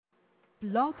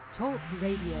Blog Talk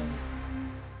Radio.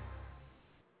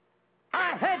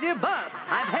 I hate you both.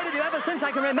 I've hated you ever since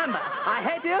I can remember. I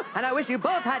hate you, and I wish you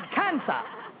both had cancer.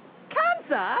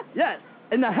 Cancer? Yes,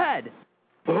 in the head.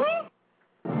 Huh?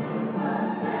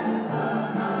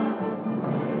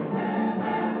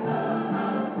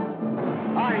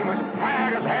 I'm as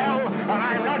mad as hell, and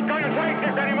I'm not going to take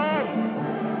this anymore.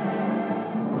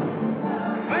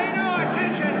 Pay no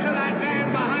attention to that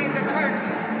man behind the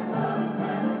curtain.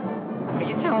 Are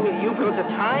you telling me you built a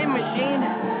time machine?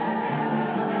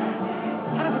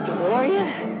 Out of a DeLorean?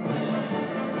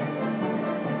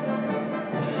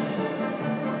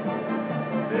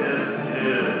 This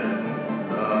is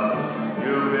the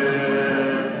Stupid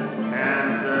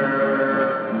Cancer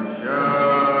Show.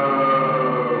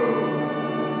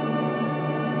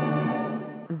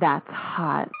 That's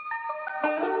hot.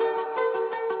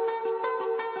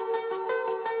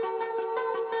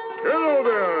 Hello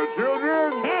there,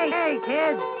 children. Hey,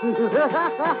 kids.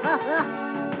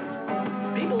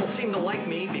 People seem to like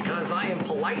me because I am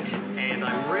polite and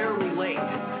I'm rarely late.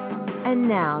 And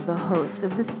now the host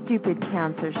of the Stupid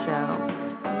Cancer Show,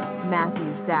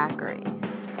 Matthew Zachary.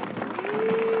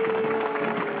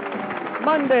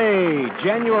 Monday,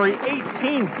 January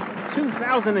 18th,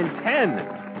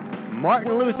 2010,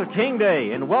 Martin Luther King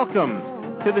Day, and welcome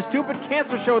to the Stupid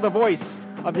Cancer Show, the voice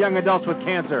of young adults with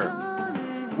cancer.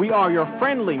 We are your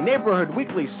friendly neighborhood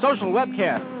weekly social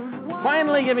webcast,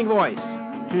 finally giving voice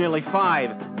to nearly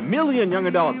 5 million young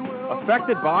adults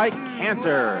affected by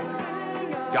cancer.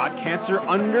 Got cancer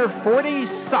under 40?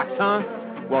 Sucks, huh?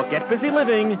 Well, get busy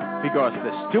living, because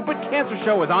the Stupid Cancer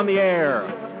Show is on the air.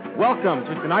 Welcome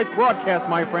to tonight's broadcast,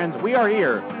 my friends. We are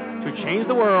here to change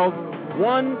the world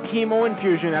one chemo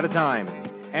infusion at a time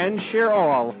and share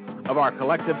all of our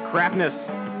collective crapness.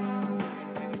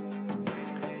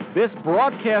 This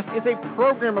broadcast is a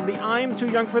program of the I'm Too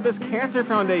Young for This Cancer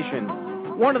Foundation,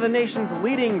 one of the nation's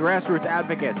leading grassroots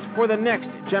advocates for the next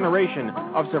generation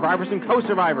of survivors and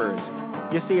co-survivors.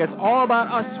 You see, it's all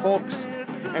about us, folks,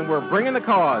 and we're bringing the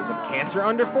cause of cancer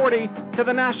under 40 to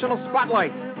the national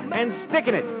spotlight and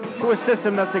sticking it to a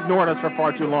system that's ignored us for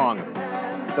far too long.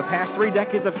 The past 3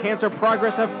 decades of cancer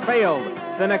progress have failed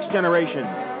the next generation,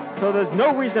 so there's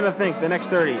no reason to think the next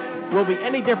 30 will be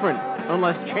any different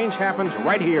unless change happens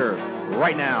right here,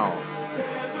 right now.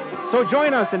 So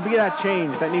join us and be that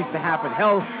change that needs to happen.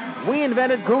 Hell, we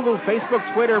invented Google, Facebook,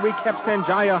 Twitter. We kept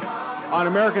Sanjaya on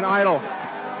American Idol.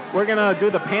 We're going to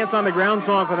do the Pants on the Ground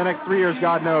song for the next 3 years,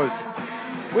 God knows.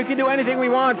 We can do anything we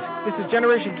want. This is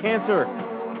Generation Cancer.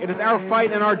 It is our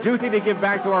fight and our duty to give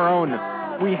back to our own.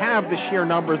 We have the sheer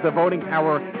numbers, the voting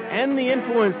power, and the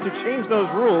influence to change those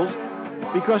rules,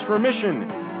 because remission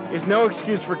is no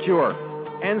excuse for cure,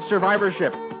 and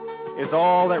survivorship is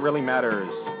all that really matters.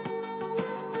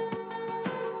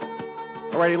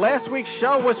 Alrighty, last week's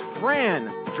show was Fran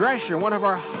Drescher, one of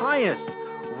our highest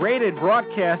rated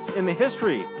broadcasts in the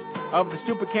history of the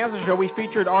Stupid Cancer Show. We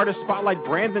featured artist spotlight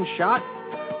Brandon Schott,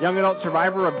 young adult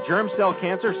survivor of germ cell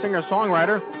cancer,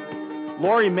 singer-songwriter.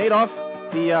 Lori Madoff,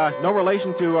 no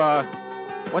relation to,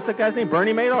 what's that guy's name?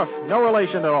 Bernie Madoff? No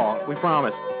relation at all, we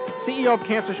promise. CEO of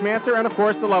Cancer Schmancer, and of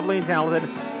course the lovely and talented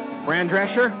Fran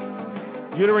Drescher,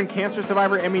 uterine cancer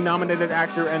survivor, Emmy-nominated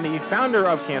actor, and the founder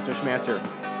of Cancer Schmancer.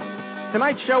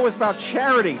 Tonight's show is about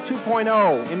charity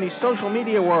 2.0 in the social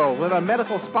media world with a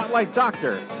medical spotlight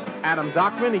doctor, Adam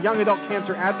Zockman, a young adult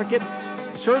cancer advocate,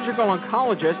 surgical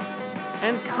oncologist,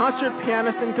 and concert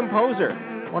pianist and composer,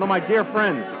 one of my dear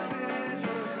friends.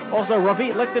 Also,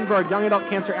 Ravit Lichtenberg, young adult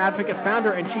cancer advocate,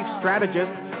 founder and chief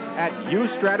strategist at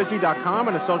ustrategy.com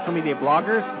and a social media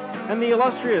blogger, and the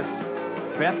illustrious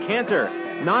Beth Cantor,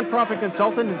 nonprofit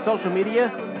consultant in social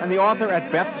media and the author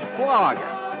at Beth's blog.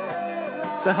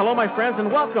 So hello, my friends,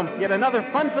 and welcome to yet another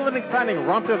fun-filled and exciting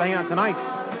romp through the hand on tonight's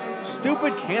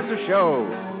Stupid Cancer Show.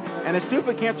 And a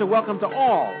Stupid Cancer welcome to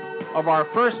all of our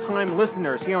first-time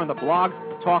listeners here on the Blog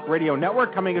Talk Radio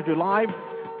Network, coming at you live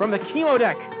from the Chemo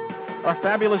Deck, our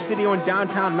fabulous studio in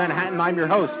downtown Manhattan. I'm your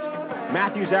host,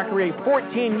 Matthew Zachary, a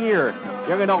 14-year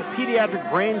young adult pediatric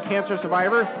brain cancer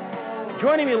survivor.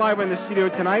 Joining me live in the studio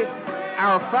tonight,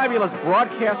 our fabulous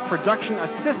broadcast production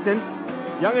assistant,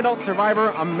 young adult survivor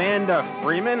Amanda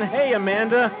Freeman. Hey,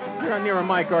 Amanda. You're not near a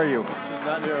mic, are you? She's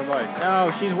not near a mic.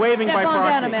 Oh, she's waving by proxy. Step on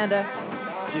down, Amanda.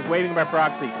 She's waving by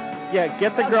proxy. Yeah,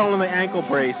 get the girl in the ankle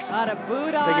brace. Got a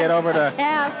boot on, to get over a to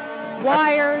cast,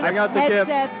 wires, I got the tip.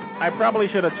 headsets. I probably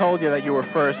should have told you that you were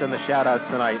first in the shout-outs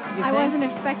tonight. I wasn't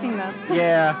expecting that.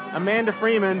 Yeah, Amanda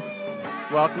Freeman,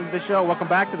 welcome to the show. Welcome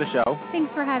back to the show.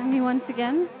 Thanks for having me once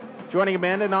again. Joining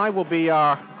Amanda and I will be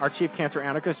our chief cancer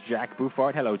anarchist, Jack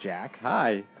Buffard. Hello, Jack.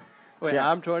 Hi. Wait, Yeah.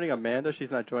 I'm joining Amanda.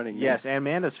 She's not joining me. Yes, and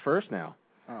Amanda's first now,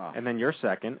 Oh. and then you're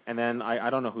second, and then I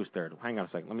don't know who's third. Hang on a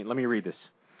second. Let me read this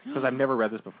because I've never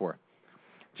read this before.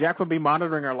 Jack will be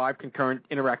monitoring our live concurrent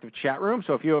interactive chat room,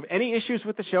 so if you have any issues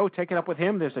with the show, take it up with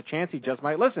him. There's a chance he just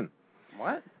might listen.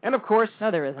 What? And of course,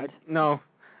 No, there isn't. no.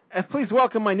 Please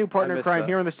welcome my new partner in missed crime that.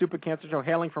 here on the Stupid Cancer Show,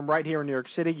 hailing from right here in New York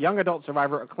City, young adult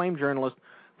survivor, acclaimed journalist,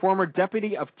 former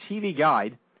deputy of TV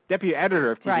Guide, deputy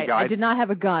editor of TV Right. Guide. I did not have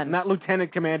a gun Not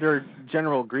Lieutenant Commander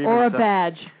General Grievous. or a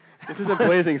badge, This is a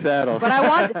Blazing Saddles. but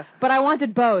I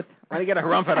wanted both. Trying to get a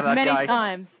rump out of that many guy.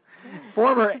 times.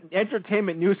 Former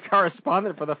entertainment news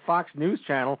correspondent for the Fox News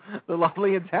Channel, the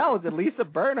lovely and talented Lisa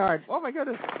Bernhardt. Oh, my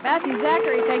goodness. Matthew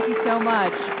Zachary, thank you so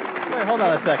much. Wait, hold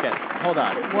on a second. Hold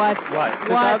on.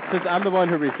 What? Since I'm the one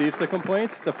who receives the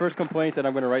complaints, the first complaint that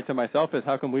I'm going to write to myself is,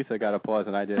 how come Lisa got applause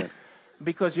and I didn't?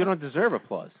 Because you don't deserve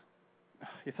applause.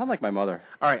 You sound like my mother.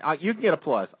 All right, you can get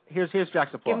applause. Here's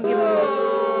Jack's applause. Give him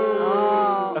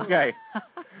oh. Okay.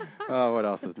 Oh, what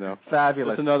else is new?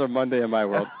 Fabulous. It's another Monday in my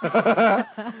world.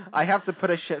 I have to put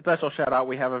a special shout out.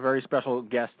 We have a very special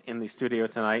guest in the studio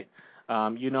tonight.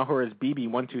 You know her as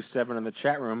BB127 in the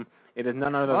chat room. It is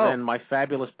none other than my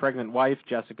fabulous pregnant wife,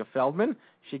 Jessica Feldman.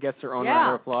 She gets her own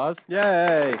round of applause.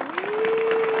 Yay.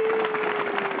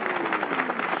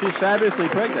 She's fabulously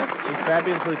pregnant. She's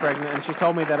fabulously pregnant, and she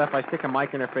told me that if I stick a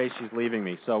mic in her face, she's leaving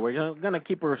me. So we're going to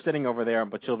keep her sitting over there,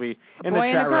 but she'll be in the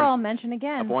boy chat and a girl, room. mention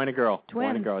again. A boy and a girl. Twins. A boy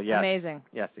and a girl, yes. Amazing.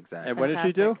 Yes, exactly. And what did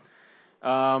she do?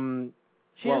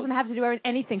 She doesn't have to do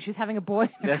anything. She's having a boy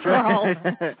and a That's girl.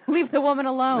 right. Leave the woman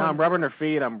alone. No, I'm rubbing her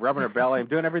feet. I'm rubbing her belly. I'm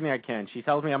doing everything I can. She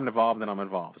tells me I'm involved, and I'm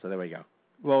involved. So there we go.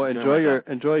 Well, I'm doing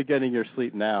enjoy getting your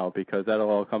sleep now, because that'll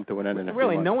all come to an end in a few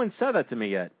Really, months. no one said that to me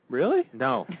yet. Really?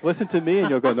 No. Listen to me and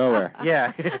you'll go nowhere.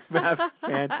 Yeah.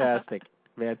 Fantastic.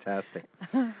 Fantastic.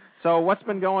 So what's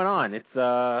been going on?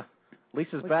 It's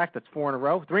Lisa's back. That's 4 in a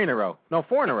row. 3 in a row. No,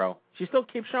 4 in a row. She still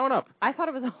keeps showing up. I thought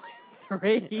it was only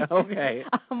 3. Okay.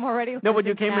 I'm already. No, but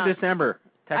you came count. in December.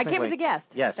 I came as a guest.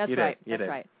 Yes, that's you did. right. You that's did.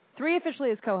 right. 3 officially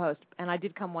as co-host, and I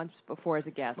did come once before as a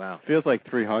guest. Wow. Feels like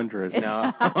 300.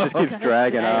 No. Just keeps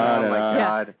dragging on Oh and my on.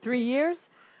 God. Yeah. 3 years.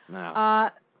 No.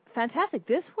 Fantastic.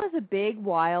 This was a big,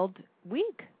 wild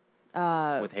week.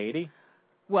 With Haiti?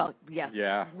 Well, yes.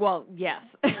 Yeah. Well, yes.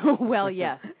 Well,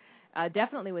 yes.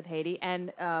 Definitely with Haiti.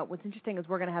 And what's interesting is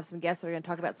we're going to have some guests that are going to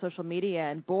talk about social media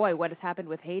and, boy, what has happened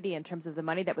with Haiti in terms of the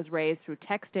money that was raised through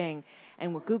texting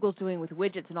and what Google's doing with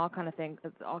widgets and all kinds of things.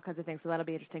 So that'll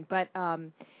be interesting. But,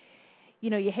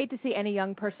 you hate to see any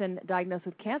young person diagnosed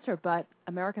with cancer, but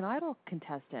American Idol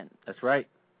contestant, That's right.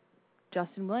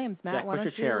 Justin Williams. Matt, Jack, why put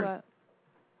don't your chair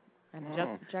you... in.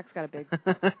 and Jack's got a big...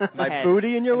 My head.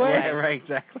 booty in your way? Yeah, right,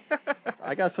 exactly.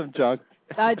 I got some junk.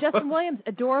 Justin Williams,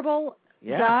 adorable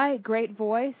Yeah. guy, great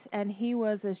voice, and he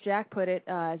was, as Jack put it,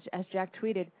 as Jack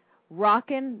tweeted,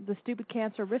 rocking the Stupid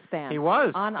Cancer wristband. He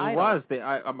was. On He Idol. was.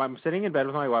 I'm sitting in bed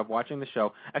with my wife watching the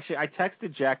show. Actually, I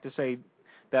texted Jack to say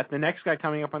that the next guy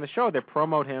coming up on the show, they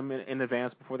promote him in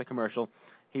advance before the commercial.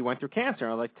 He went through cancer.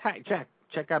 I was like, Jack,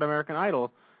 check out American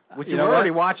Idol, which you were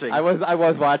already watching. I was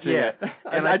watching Yeah. it.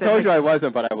 And I I said, told you I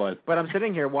wasn't, but I was. But I'm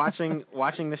sitting here watching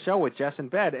the show with Jess in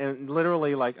bed, and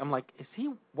literally, I'm like, is he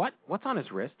what's on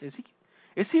his wrist?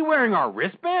 Is he wearing our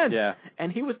wristband? Yeah.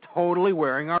 And he was totally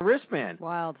wearing our wristband.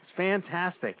 Wild. It's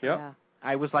fantastic. Yep. Yeah.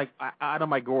 I was like out of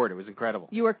my gourd. It was incredible.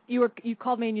 You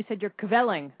called me and you said you're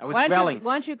kvelling. I was why kvelling.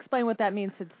 Why don't you explain what that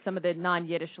means to some of the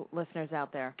non-Yiddish listeners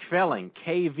out there? Kvelling,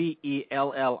 Kvelling,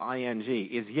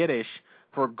 is Yiddish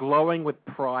for glowing with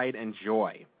pride and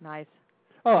joy. Nice.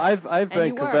 Oh, I've And been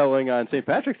you were. cavelling on St.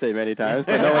 Patrick's Day many times,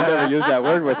 but no one's ever used that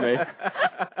word with me.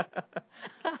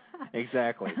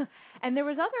 Exactly. And there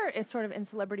was other sort of in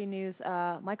celebrity news,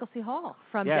 Michael C. Hall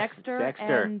from Yes, Dexter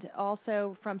and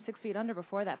also from 6 Feet Under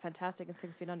before that, Fantastic and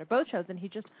 6 Feet Under, both shows, and he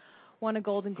just won a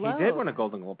Golden Globe. He did win a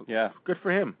Golden Globe. Yeah. Good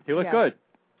for him. He looked Yeah. good.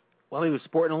 Well, he was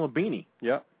sporting a little beanie.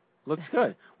 Yep. Looks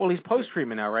good. Well, he's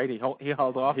post-treatment now, right? He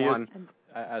held off He is- on...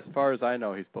 As far as I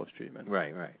know, he's post-treatment.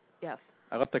 Right. Yes.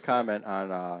 I left a comment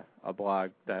on a blog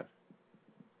that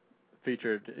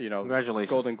featured, Congratulations.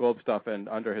 Golden Globe stuff, and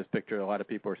under his picture, a lot of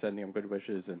people were sending him good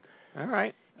wishes. And All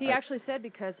right. He actually said,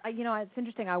 because it's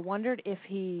interesting. I wondered if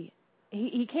he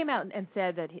came out and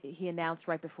said that he announced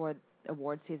right before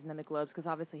award season in the Globes, because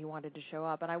obviously he wanted to show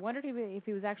up. And I wondered if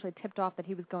he was actually tipped off that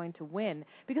he was going to win,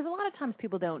 because a lot of times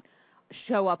people don't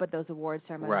show up at those award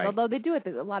ceremonies. Right. Although they do it,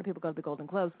 a lot of people go to the Golden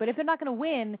Globes. But if they're not going to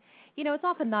win, it's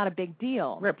often not a big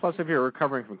deal. Right. Plus, if you're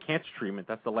recovering from cancer treatment,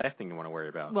 that's the last thing you want to worry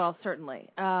about. Well, certainly.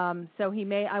 So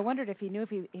I wondered if he knew if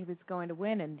he was going to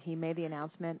win, and he made the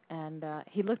announcement, and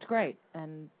he looked great.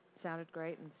 And sounded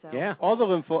great, and so Yeah. All the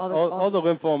all the-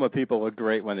 lymphoma people look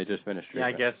great when they just finish Yeah,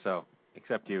 I treatment. guess so.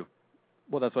 Except you.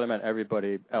 Well, that's what I meant.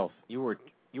 Everybody else. You were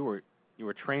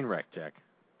a train wreck, Jack.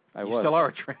 I You was. still are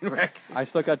a train wreck. I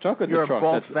still got junk in You were the trunk. a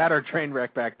bald, That's- fatter train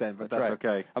wreck back then, but That's that's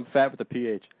okay. I'm fat with a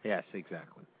PH. Yes,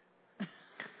 exactly.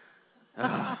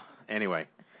 Anyway.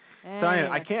 So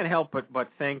I can't help but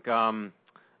think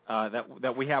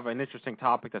that we have an interesting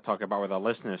topic to talk about with our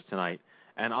listeners tonight,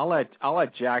 and I'll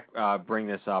let Jack bring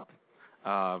this up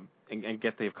and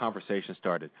get the conversation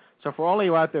started. So for all of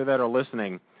you out there that are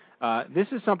listening, this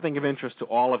is something of interest to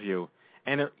all of you,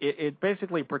 and it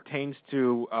basically pertains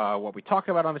to what we talk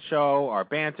about on the show, our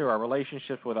banter, our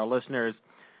relationships with our listeners,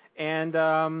 and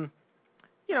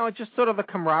it's just sort of the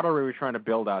camaraderie we're trying to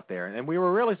build out there. And we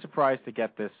were really surprised to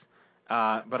get this.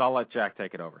 But I'll let Jack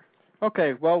take it over.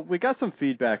 Okay, well, we got some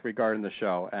feedback regarding the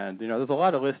show, and, there's a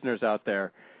lot of listeners out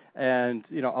there, and,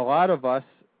 a lot of us,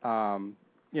 and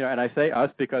I say us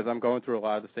because I'm going through a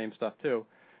lot of the same stuff too,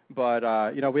 but,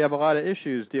 we have a lot of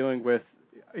issues dealing with,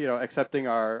 accepting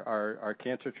our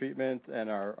cancer treatment and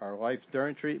our life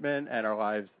during treatment and our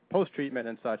lives post-treatment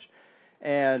and such.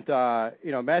 And,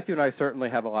 Matthew and I certainly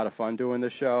have a lot of fun doing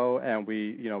the show, and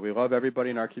we love everybody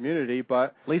in our community,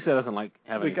 but Lisa doesn't like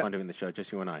having fun doing the show,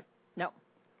 just you and I. No.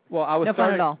 Well, I was No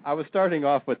fun at all. I was starting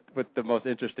off with the most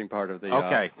interesting part of the All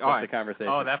right. the conversation.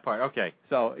 Oh, that part. Okay.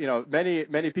 So,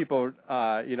 many people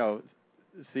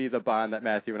see the bond that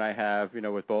Matthew and I have,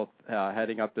 with both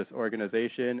heading up this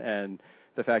organization and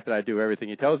the fact that I do everything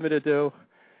he tells me to do,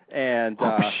 and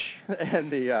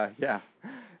and the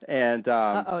And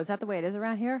is that the way it is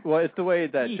around here? well, it's the way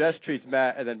that Jess treats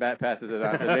Matt, and then Matt passes it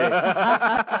on to me,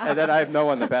 and then I have no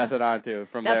one to pass it on to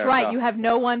from there. That's right. So, You have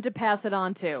no one to pass it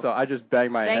on to. so I just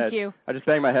bang my head. Thank you. I just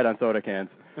bang my head on soda cans.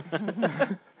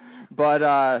 But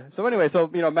so anyway, so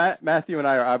Matthew and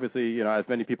I are obviously, as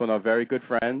many people know, very good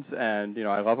friends, and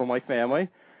I love him like family.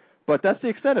 But that's the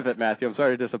extent of it, Matthew. I'm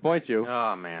sorry to disappoint you.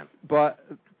 Oh man. But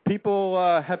people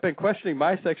have been questioning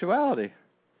my sexuality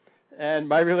and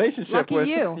my relationship Lucky with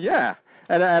you. Yeah,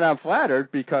 and I'm flattered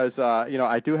because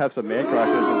I do have some man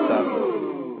crushes and stuff.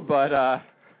 But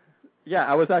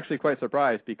I was actually quite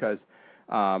surprised because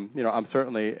I'm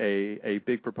certainly a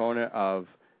big proponent of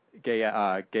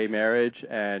gay marriage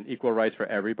and equal rights for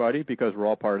everybody because we're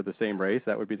all part of the same race.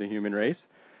 That would be the human race.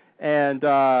 And,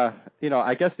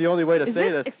 I guess the only way to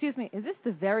say this... Excuse me, is this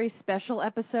the very special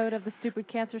episode of the Stupid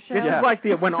Cancer Show? This is like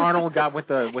when Arnold got with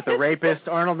the rapist.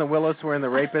 Arnold and Willis were in the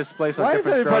rapist place on Why is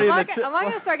different everybody drugs. Am I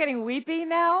going to start getting weepy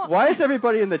now? Why is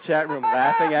everybody in the chat room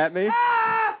laughing at me?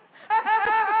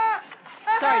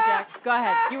 Sorry, Jack. Go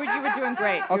ahead. You were doing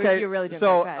great. Okay, you were really doing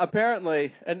so great.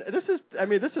 apparently, and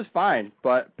this is fine,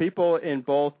 but people in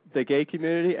both the gay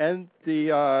community and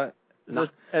the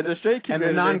straight community And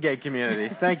the non-gay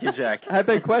community. Thank you, Jack. have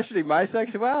been questioning my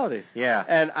sexuality. Yeah.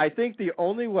 And I think the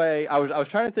only way I was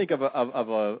trying to think of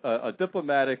a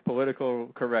diplomatic,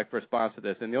 political correct response to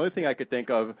this, and the only thing I could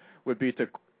think of would be to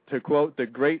quote the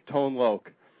great Tone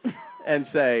Loc and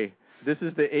say, "This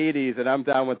is the '80s, and I'm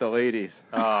down with the ladies."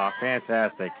 Oh,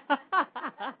 fantastic.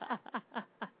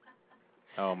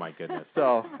 Oh my goodness.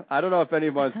 So I don't know if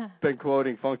anyone's been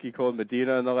quoting Funky Cold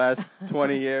Medina in the last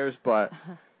 20 years, but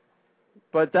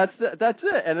that's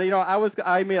it. And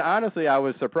honestly, I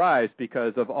was surprised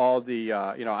because of all the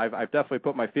I've definitely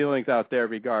put my feelings out there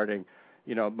regarding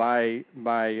my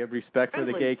respect for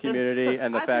the gay community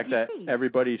and the fact that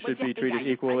everybody should be treated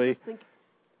equally.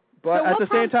 But at the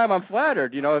same time, I'm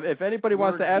flattered. If anybody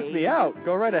wants to ask me out,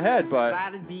 go right ahead. But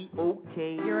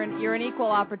You're an equal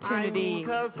opportunity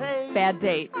bad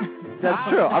date. that's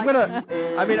true.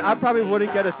 I probably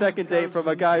wouldn't get a second date from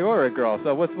a guy or a girl.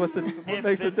 So what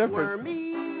makes the difference?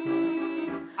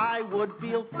 I would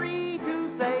feel free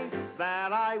to say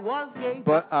that I was gay.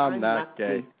 But I'm not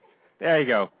gay. There you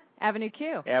go. Avenue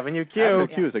Q. Avenue Q. Avenue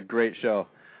Q is a great show.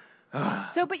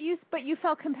 So, but you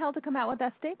felt compelled to come out with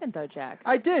that statement, though, Jack.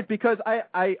 I did because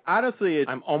I honestly,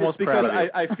 I'm almost it's proud because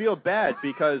of you. I feel bad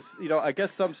because I guess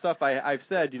some stuff I've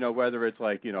said, whether it's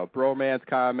like bromance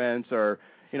comments or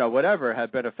whatever,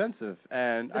 have been offensive,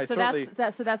 and So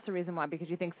that's the reason why, because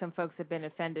you think some folks have been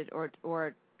offended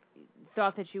or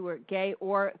thought that you were gay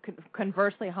or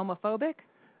conversely homophobic.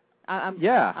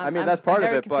 That's part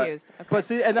of it, confused. but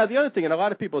see, and now the other thing, and a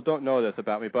lot of people don't know this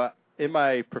about me, but in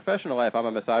my professional life, I'm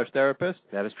a massage therapist.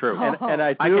 That is true. And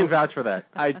I can vouch for that.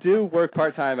 I do work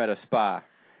part-time at a spa,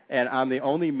 and I'm the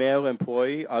only male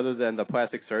employee other than the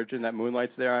plastic surgeon that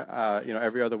moonlights there,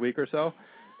 every other week or so.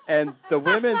 And the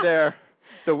women there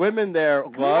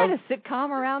love... You had a sitcom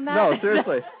around that? No,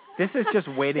 seriously. This is just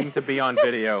waiting to be on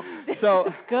video.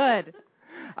 So good.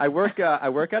 I work at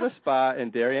a spa in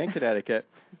Darien, Connecticut,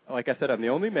 like I said, I'm the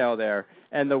only male there,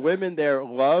 and the women there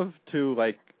love to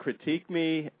like critique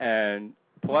me and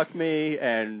pluck me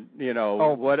and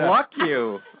whatever. Pluck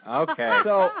you. Okay.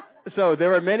 So there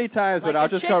were many times when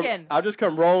Like I'll just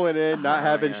come rolling in, not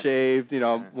having shaved,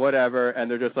 whatever, and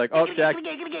they're just like, "Oh, Jack."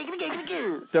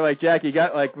 They're like, "Jack, we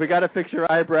got to fix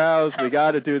your eyebrows. We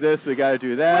got to do this. We got to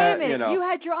do that." Wait a minute, you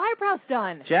had your eyebrows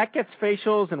done. Jack gets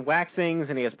facials and waxings,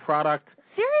 and he has product.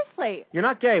 Seriously? You're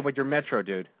not gay, but you're Metro,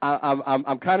 dude.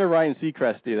 I'm kind of Ryan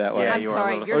Seacresty that way. Yeah, I'm you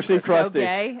sorry, are. you're so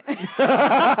gay.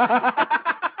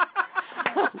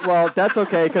 Well, that's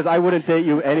okay because I wouldn't date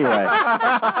you anyway.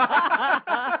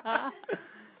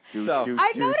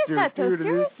 I noticed that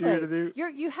though. Seriously,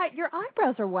 your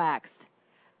eyebrows are waxed.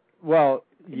 Well,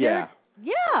 yeah.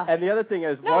 Yeah. And the other thing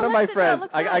is, one of my friends,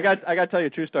 I got to tell you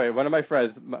a true story. One of my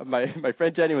friends, my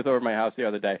friend Jenny was over at my house the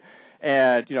other day,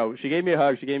 and she gave me a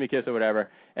hug, she gave me a kiss or whatever,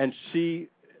 and she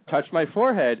touched my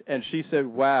forehead, and she said,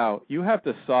 "Wow, you have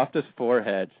the softest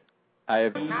forehead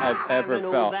I've ever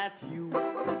felt." That you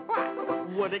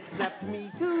would accept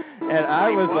me too. And I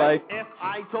was like, if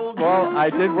I told "Well, you I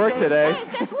did work today."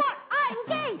 Hey, guess what? I'm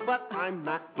gay. But I'm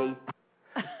not gay.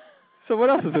 So what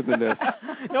else is in the news?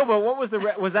 No, but what was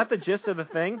was that the gist of the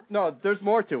thing? No, there's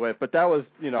more to it, but that was,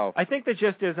 I think the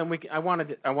gist is, and I wanted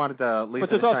Lisa but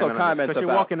there's to also chime in comments because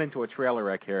you're walking into a trailer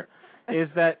wreck here. Is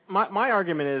that my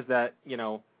argument is that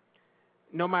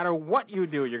no matter what you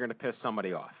do, you're going to piss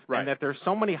somebody off, right? And that there's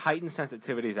so many heightened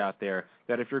sensitivities out there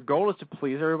that if your goal is to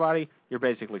please everybody, you're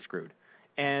basically screwed.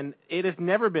 And it has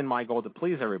never been my goal to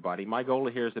please everybody. My goal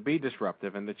here is to be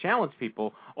disruptive and to challenge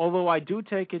people, although I do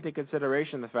take into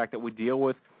consideration the fact that we deal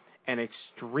with an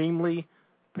extremely,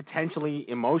 potentially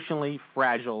emotionally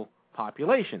fragile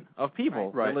population of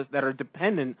people that are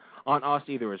dependent on us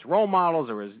either as role models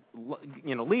or as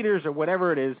leaders or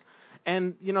whatever it is,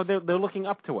 and they're looking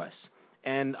up to us.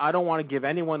 And I don't want to give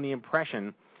anyone the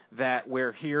impression that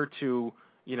we're here to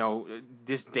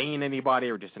disdain anybody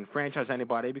or disenfranchise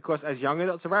anybody, because as young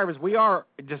adult survivors, we are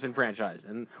disenfranchised,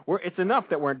 and it's enough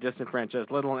that we're disenfranchised,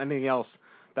 let alone anything else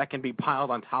that can be piled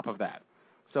on top of that.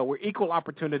 So we're equal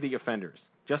opportunity offenders,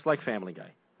 just like Family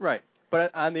Guy. Right.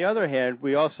 But on the other hand,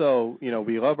 we also,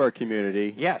 we love our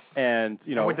community. Yes. And,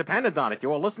 and we're dependent on it.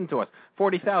 You all listen to us.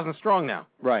 40,000 strong now.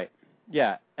 Right.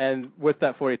 Yeah. And with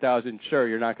that 40,000, sure,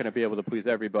 you're not going to be able to please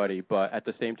everybody. But at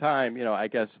the same time, I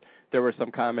guess there were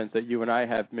some comments that you and I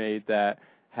have made that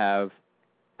have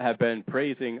been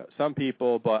praising some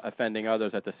people but offending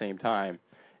others at the same time.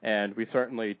 And we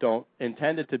certainly don't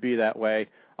intend it to be that way.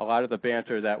 A lot of the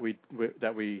banter that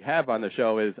we have on the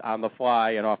show is on the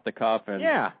fly and off the cuff, and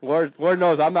Lord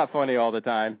knows I'm not funny all the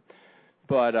time.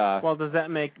 But well, does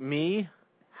that make me,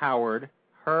 Howard,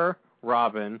 her,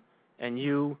 Robin, and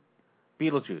you,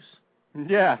 Beetlejuice?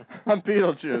 Yeah, I'm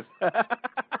Beetlejuice.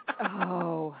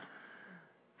 Oh,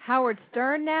 Howard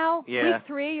Stern now? Yeah. Week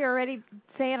 3, you're already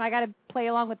saying I got to play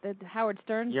along with the Howard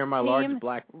Stern. You're my theme? large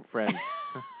black friend.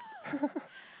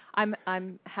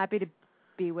 I'm happy to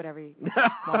be whatever you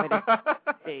want me to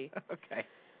be. Okay.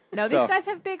 No, these guys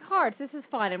have big hearts. This is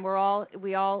fun, and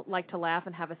we all like to laugh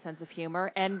and have a sense of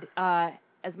humor. And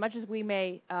as much as we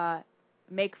may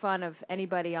make fun of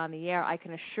anybody on the air, I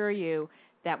can assure you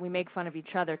that we make fun of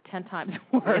each other 10 times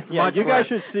worse. Yeah, you guys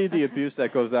should see the abuse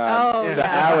that goes on the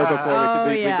hour before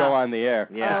we go on the air.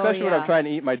 Yeah. Especially when I'm trying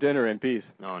to eat my dinner in peace.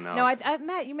 Oh, no. No,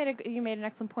 Matt, you made an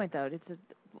excellent point, though. It's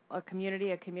a community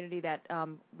that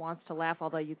wants to laugh,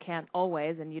 although you can't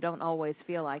always, and you don't always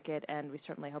feel like it, and we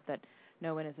certainly hope that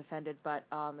no one is offended, but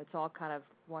it's all kind of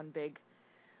one big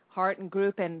heart and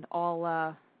group and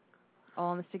all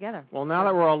in this together. Well, now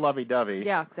that we're all lovey-dovey.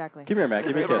 Yeah, exactly. Come here, Matt.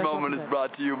 Give me a kiss. Every moment is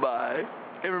brought to you by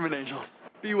Ammerman Angels.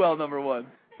 Be well, #1.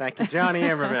 Thank you, Johnny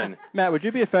Ammerman. Matt, would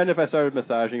you be offended if I started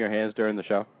massaging your hands during the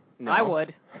show? No. I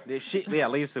would.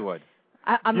 Lisa would.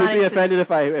 I'm You'd not be offended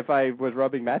if I was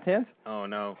rubbing Matt's hands? Oh,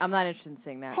 no. I'm not interested in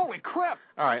seeing that. Holy crap.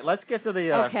 All right, let's get to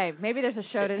the... okay, maybe there's a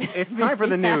show to... It's time for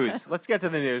the news. Let's get to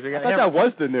the news. I thought that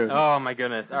was the news. Oh, my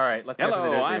goodness. All right, let's get to the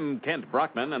news. Hello, I'm Kent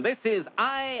Brockman, and this is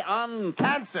Eye on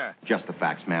Cancer. Just the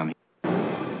facts, ma'am.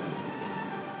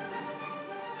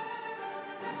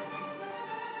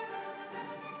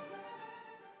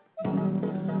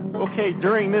 Okay,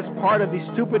 during this part of the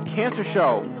Stupid Cancer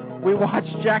Show, we watched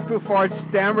Jack Buffard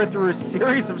stammer through a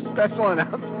series of special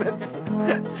announcements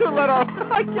to let our...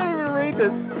 I can't even read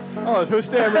this. Oh, who's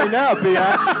stammering now,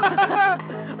 P.I.?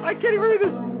 I can't even read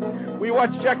this. We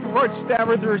watched Jack Buffard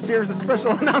stammer through a series of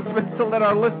special announcements to let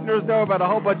our listeners know about a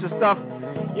whole bunch of stuff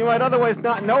you might otherwise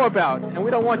not know about, and we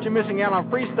don't want you missing out on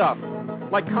free stuff,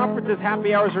 like conferences,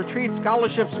 happy hours, retreats,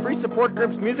 scholarships, free support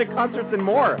groups, music concerts, and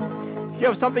more. you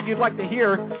have something you'd like to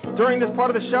hear during this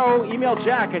part of the show, email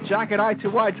Jack at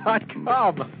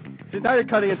i2y.com. See, now you're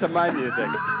cutting into my music.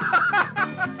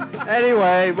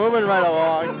 Anyway, moving right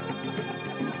along.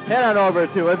 Head on over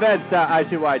to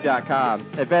events.i2y.com.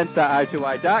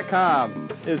 Events.i2y.com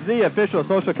is the official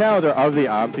social calendar of the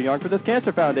I'm Too Young for This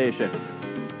Cancer Foundation.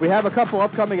 We have a couple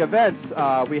upcoming events.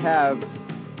 We have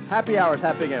happy hours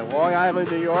happening in Long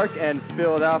Island, New York, and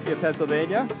Philadelphia,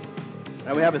 Pennsylvania.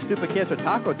 And we have a Stupid Cancer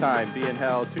Taco Time being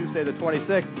held Tuesday the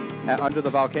 26th at Under the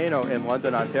Volcano in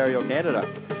London, Ontario, Canada.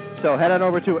 So head on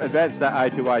over to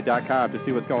events.i2y.com to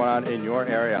see what's going on in your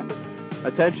area.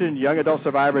 Attention young adult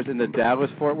survivors in the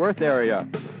Dallas-Fort Worth area.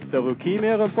 The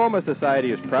Leukemia Lymphoma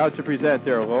Society is proud to present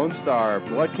their Lone Star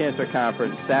Blood Cancer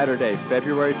Conference Saturday,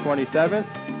 February 27th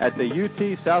at the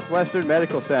UT Southwestern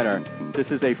Medical Center. This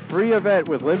is a free event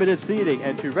with limited seating,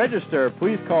 and to register,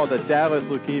 please call the Dallas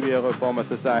Leukemia Lymphoma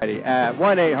Society at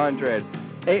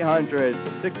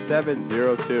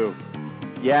 1-800-800-6702.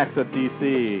 YACS of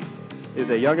DC is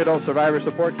a young adult survivor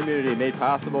support community made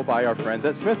possible by our friends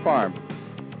at Smith Farm.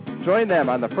 Join them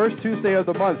on the first Tuesday of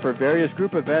the month for various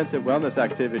group events and wellness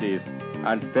activities.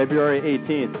 On February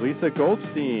 18th, Lisa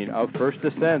Goldstein of First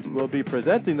Descents will be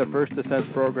presenting the First Descents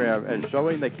program and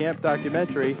showing the camp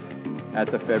documentary at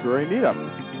the February meetup.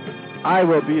 I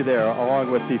will be there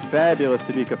along with the fabulous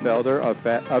Tamika Felder of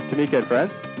Tamika and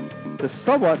Friends, the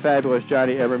somewhat fabulous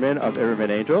Johnny Everman of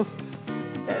Everman Angels,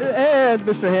 and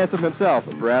Mr. Handsome himself,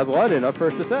 Brad Ludden of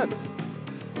First Descents.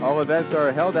 All events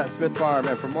are held at Smith Farm,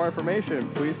 and for more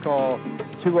information, please call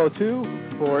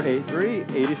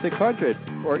 202-483-8600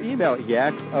 or email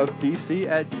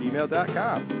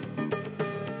yaksofdc@gmail.com.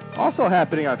 Also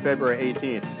happening on February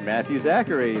 18th, Matthew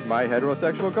Zachary, my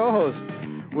heterosexual co-host,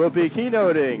 will be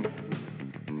keynoting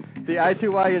the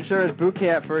I2Y Insurance Boot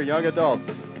Camp for young adults.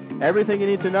 Everything you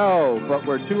need to know, but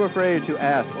we're too afraid to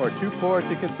ask or too poor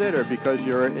to consider because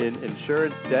you're in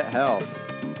insurance debt hell.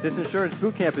 This insurance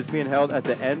boot camp is being held at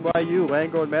the NYU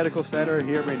Langone Medical Center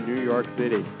here in New York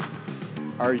City.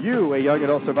 Are you a young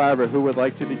adult survivor who would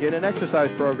like to begin an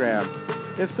exercise program?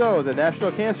 If so, the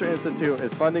National Cancer Institute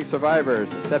is funding survivors.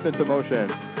 Step into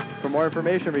motion. For more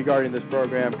information regarding this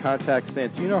program, contact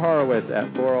Santino Horowitz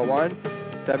at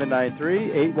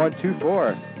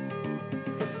 401-793-8124.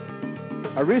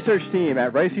 A research team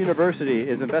at Rice University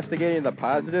is investigating the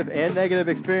positive and negative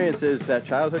experiences that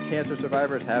childhood cancer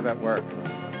survivors have at work.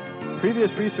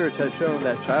 Previous research has shown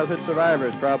that childhood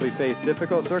survivors probably face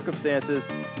difficult circumstances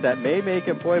that may make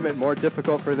employment more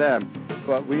difficult for them,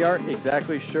 but we aren't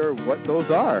exactly sure what those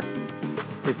are.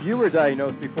 If you were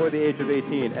diagnosed before the age of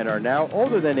 18 and are now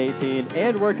older than 18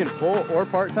 and working full or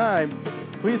part-time,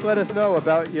 please let us know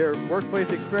about your workplace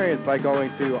experience by going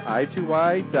to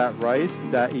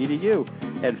i2y.rice.edu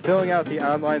and filling out the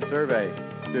online survey.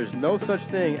 There's no such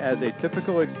thing as a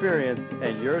typical experience,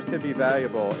 and yours can be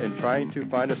valuable in trying to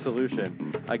find a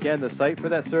solution. Again, the site for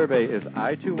that survey is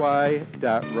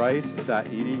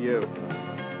i2y.rice.edu.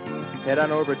 Head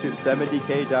on over to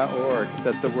 70k.org.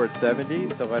 That's the word 70,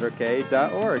 the letter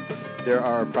K.org. There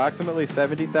are approximately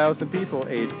 70,000 people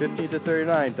aged 15 to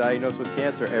 39 diagnosed with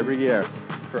cancer every year.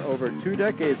 For over 2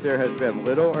 decades, there has been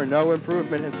little or no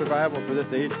improvement in survival for this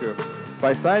age group.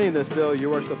 By signing this bill,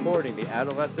 you are supporting the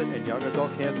Adolescent and Young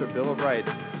Adult Cancer Bill of Rights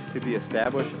to be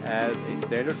established as a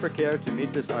standard for care to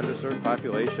meet this underserved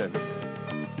population.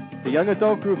 The young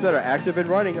adult groups that are active and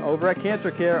running over at Cancer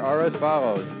Care are as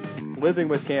follows: Living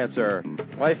with Cancer,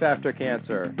 Life After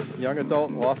Cancer, Young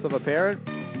Adult Loss of a Parent,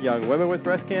 Young Women with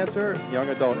Breast Cancer, Young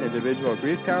Adult Individual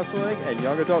Grief Counseling, and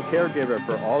Young Adult Caregiver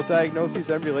for all diagnoses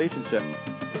and relationships.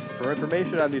 For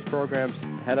information on these programs,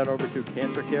 head on over to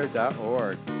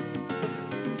cancercare.org.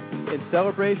 In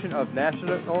celebration of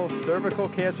National Cervical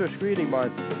Cancer Screening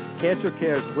Month, Cancer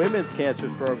Care's Women's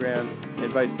Cancers Program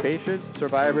invites patients,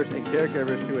 survivors, and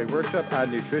caregivers to a workshop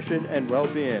on nutrition and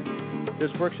well-being.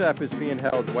 This workshop is being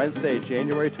held Wednesday,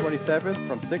 January 27th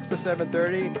from 6 to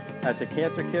 7:30 at the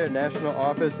Cancer Care National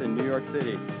Office in New York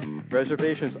City.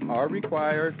 Reservations are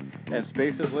required and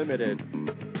space is limited.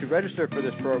 To register for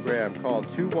this program, call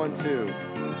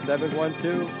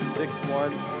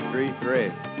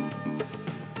 212-712-6133.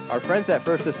 Our friends at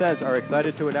First Descents are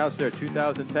excited to announce their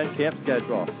 2010 camp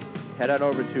schedule. Head on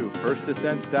over to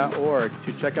firstdescents.org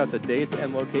to check out the dates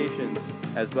and locations,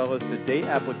 as well as the date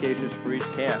applications for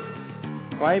each camp.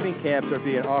 Climbing camps are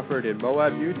being offered in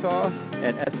Moab, Utah,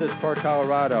 and Estes Park,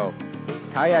 Colorado.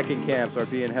 Kayaking camps are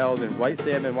being held in White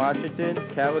Salmon, Washington,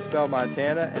 Kalispell,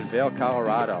 Montana, and Vail,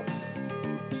 Colorado.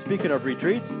 Speaking of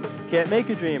retreats, Can't Make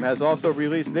a Dream has also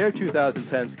released their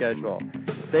 2010 schedule.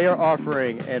 They are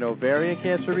offering an ovarian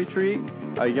cancer retreat,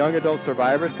 a young adult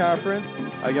survivors conference,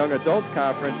 a young adults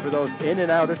conference for those in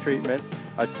and out of treatment,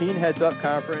 a teen heads-up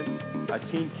conference, a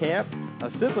teen camp,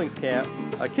 a siblings camp,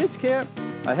 a kids camp,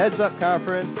 a heads-up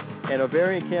conference, an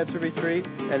ovarian cancer retreat,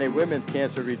 and a women's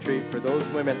cancer retreat for those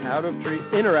women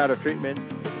in or out of treatment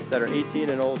that are 18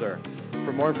 and older.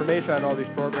 For more information on all these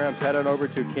programs, head on over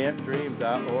to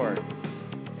campdream.org.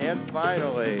 And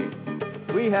finally,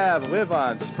 we have Live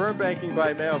On, sperm banking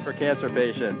by mail for cancer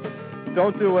patients.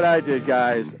 Don't do what I did,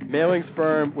 guys. Mailing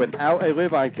sperm without a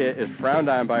Live On kit is frowned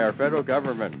on by our federal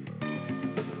government.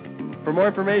 For more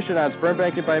information on sperm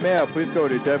banking by mail, please go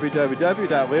to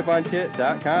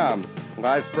www.liveonkit.com.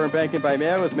 Live sperm banking by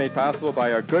mail is made possible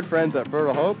by our good friends at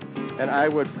Fertile Hope, and I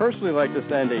would personally like to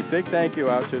send a big thank you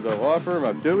out to the law firm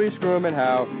of Dewey, Scrum &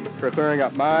 Howe for clearing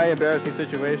up my embarrassing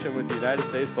situation with the United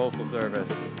States Postal Service.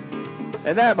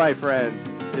 And that, my friends,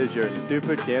 is your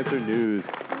Stupid Cancer News.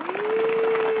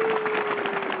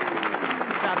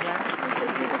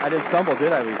 I didn't stumble,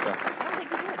 did I, Lisa?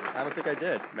 I don't think I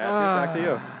did. Matthew, back to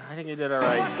you. I think you did all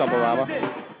right. Stumble-rama.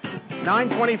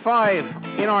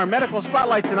 9:25 in our medical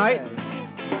spotlight tonight.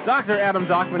 Dr. Adam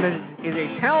Dockman is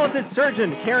a talented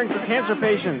surgeon caring for cancer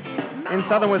patients in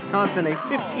southern Wisconsin, a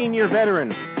 15-year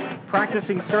veteran.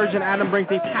 Practicing surgeon, Adam brings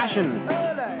a passion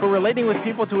for relating with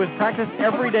people to his practice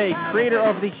every day, creator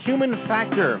of the Human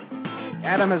Factor.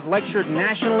 Adam has lectured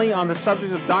nationally on the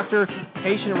subject of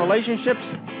doctor-patient relationships.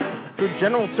 Through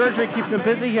general surgery keeps him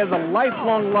busy. He has a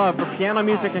lifelong love for piano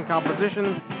music and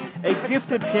composition. A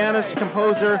gifted pianist,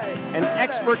 composer, and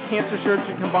expert cancer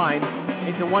surgeon combined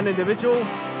into one individual.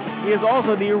 He is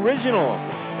also the original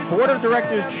Board of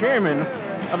Directors Chairman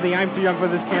of the I'm Too Young for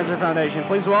This Cancer Foundation.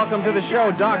 Please welcome to the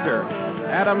show, Dr.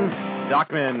 Adam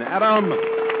Dockman. Adam.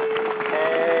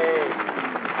 Hey.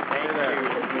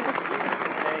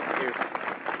 Thank you.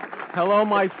 Hello,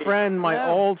 my friend, my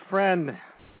old friend.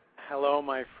 Hello,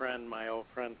 my friend, my old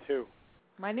friend, too.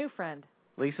 My new friend.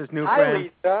 Lisa's new Hi, friend.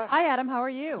 Lisa. Hi, Adam. How are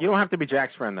you? You don't have to be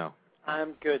Jack's friend, though.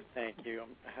 I'm good, thank you.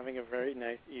 I'm having a very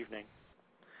nice evening.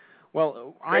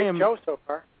 Well, Great show so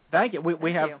far. Thank you.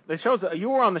 We have the shows. You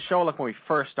were on the show like when we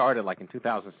first started, like in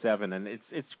 2007, and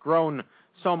it's grown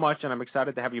so much, and I'm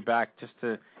excited to have you back. Just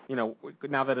to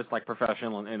now that it's like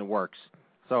professional and it works.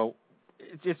 So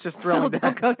it's just thrilling.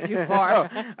 Don't go too far.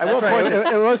 I will push it.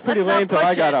 It was pretty lame until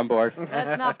I got on board.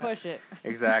 Let's not push it.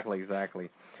 Exactly. Every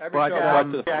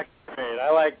show Jack's great.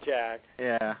 I like Jack.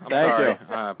 Yeah. Thank you.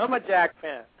 I'm a Jack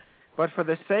fan. But for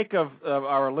the sake of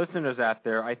our listeners out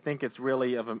there, I think it's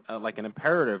really like an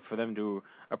imperative for them to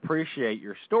appreciate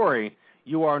your story.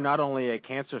 You are not only a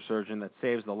cancer surgeon that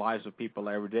saves the lives of people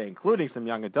every day, including some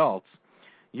young adults.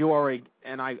 You are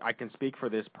and I can speak for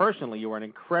this personally, you are an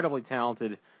incredibly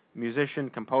talented musician,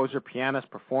 composer,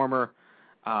 pianist, performer,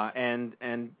 and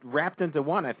wrapped into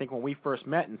one. I think when we first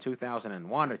met in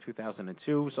 2001 or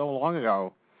 2002, so long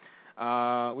ago,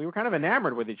 we were kind of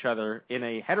enamored with each other in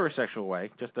a heterosexual way,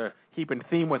 just to keep in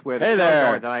theme with where the show's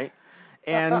going tonight.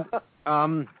 And,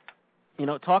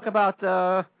 talk about,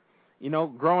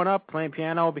 growing up, playing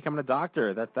piano, becoming a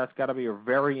doctor. That's got to be a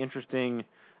very interesting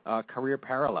career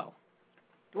parallel.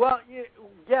 Well,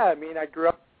 yeah, I mean, I grew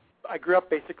up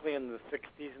basically in the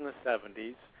 60s and the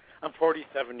 70s. I'm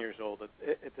 47 years old at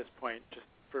this point, just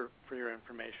for your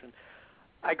information.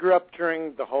 I grew up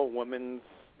during the whole women's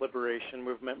liberation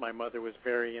movement. My mother was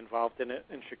very involved in it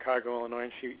in Chicago, Illinois,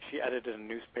 and she edited a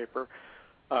newspaper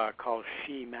called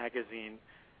She Magazine,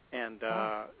 and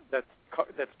that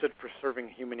stood for Serving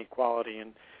Human Equality.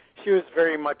 And she was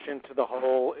very much into the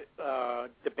whole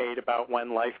debate about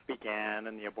when life began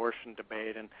and the abortion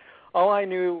debate. And all I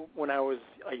knew when I was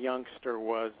a youngster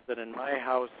was that in my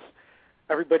house,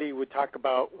 everybody would talk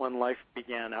about when life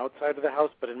began outside of the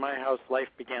house, but in my house, life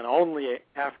began only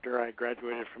after I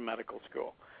graduated from medical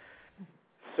school.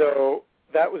 So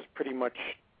that was pretty much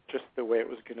just the way it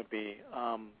was going to be.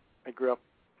 I grew up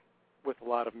with a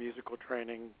lot of musical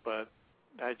training, but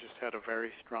I just had a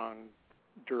very strong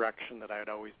direction that I'd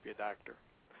always be a doctor.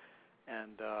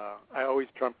 And I always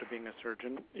dreamt of being a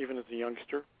surgeon, even as a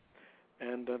youngster,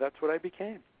 and that's what I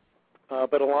became.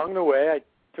 But along the way, I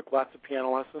took lots of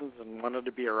piano lessons and wanted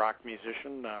to be a rock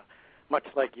musician, much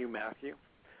like you, Matthew.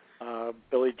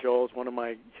 Billy Joel is one of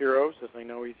my heroes, as I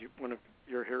know he's one of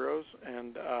your heroes,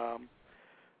 and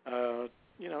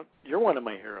you're one of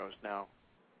my heroes now.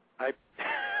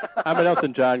 I'm an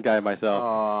Elton John guy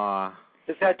myself.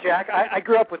 Is that Jack? I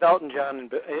grew up with Elton John,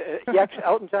 and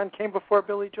Elton John came before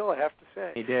Billy Joel, I have to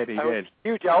say. He did. I was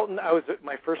huge Elton.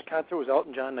 My first concert was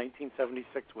Elton John,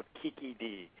 1976, with Kiki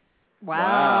D. Wow.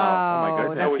 Oh my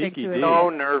goodness. I was Kiki D. so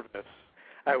nervous.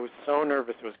 I was so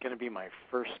nervous. It was going to be my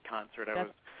first concert.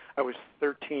 I was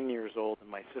 13 years old, and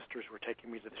my sisters were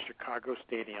taking me to the Chicago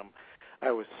Stadium. I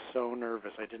was so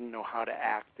nervous. I didn't know how to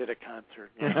act at a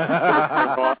concert. You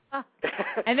know?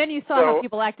 And then you saw how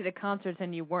people acted at concerts,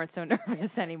 and you weren't so nervous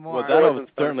anymore. Well, that'll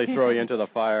certainly throw you into the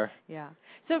fire. Yeah.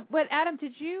 So, but Adam,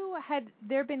 had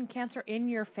there been cancer in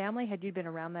your family? Had you been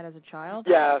around that as a child?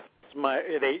 Yes.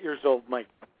 At 8 years old, my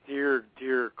dear,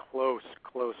 close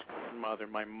mother,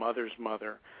 my mother's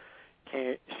mother,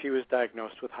 she was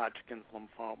diagnosed with Hodgkin's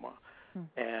lymphoma.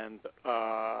 And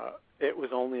it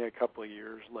was only a couple of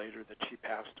years later that she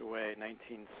passed away,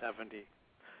 1970.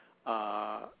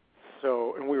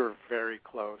 And we were very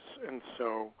close. And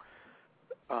so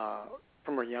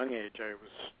from a young age, I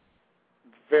was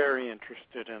very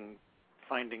interested in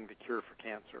finding the cure for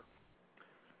cancer.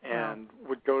 And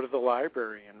would go to the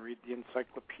library and read the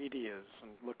encyclopedias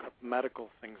and look up medical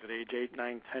things. At age 8,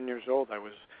 9, 10 years old, I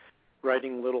was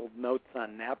writing little notes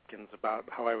on napkins about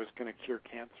how I was going to cure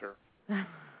cancer.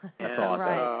 That's awesome.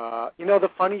 Right. The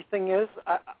funny thing is,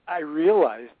 I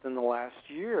realized in the last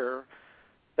year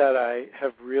that I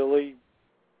have really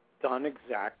done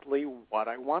exactly what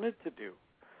I wanted to do.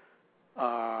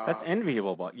 That's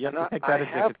enviable, but you have to take I that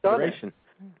into have consideration.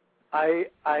 And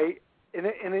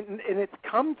it's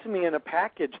come to me in a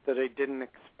package that I didn't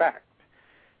expect.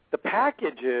 The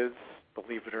package is,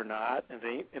 believe it or not, it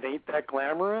ain't that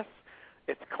glamorous.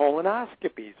 It's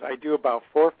colonoscopies. I do about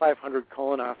 400 or 500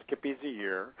 colonoscopies a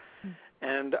year,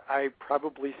 and I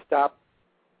probably stop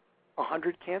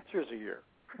 100 cancers a year.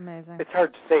 Amazing. It's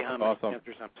hard to say how many Awesome.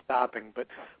 cancers I'm stopping,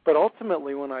 but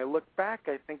ultimately, when I look back,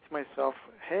 I think to myself,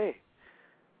 hey,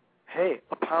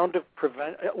 a pound of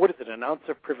an ounce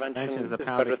of prevention is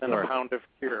better than a pound of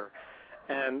cure,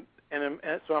 and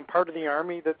so I'm part of the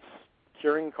army that's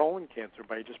curing colon cancer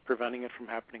by just preventing it from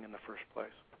happening in the first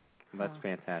place. That's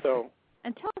fantastic. So.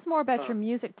 And tell us more about your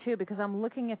music, too, because I'm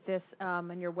looking at this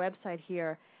on your website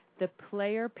here, the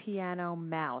Player Piano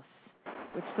Mouse,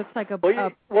 which looks like a...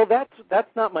 Well,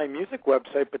 that's not my music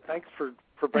website, but thanks for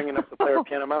bringing up the Player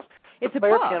Piano Mouse. It's the a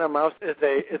Player book. Piano Mouse is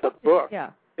a book.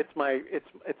 Yeah. It's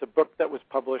a book that was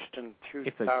published in 2008.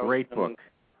 It's a great book.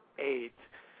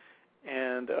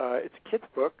 And it's a kid's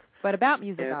book. But about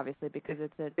music, obviously, because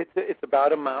it's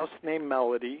about a mouse named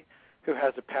Melody who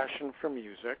has a passion for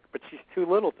music, but she's too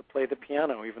little to play the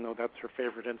piano, even though that's her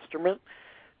favorite instrument.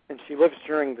 And she lives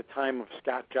during the time of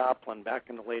Scott Joplin back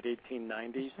in the late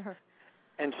 1890s. Sure.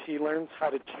 And she learns how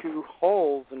to chew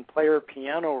holes in player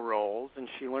piano rolls, and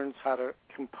she learns how to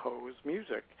compose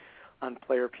music on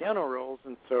player piano rolls,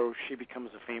 and so she becomes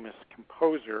a famous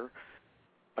composer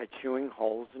by chewing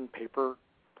holes in paper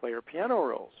player piano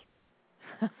rolls.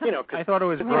 I thought it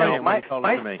was brilliant when you told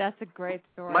it to me. That's a great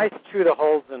story. Mice chew the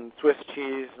holes in Swiss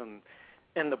cheese, and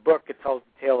in the book it tells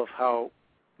the tale of how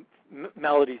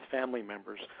Melody's family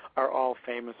members are all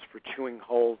famous for chewing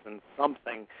holes in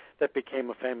something that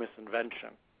became a famous invention.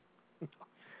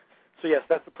 So yes,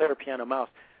 that's the Player Piano Mouse.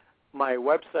 My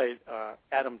website,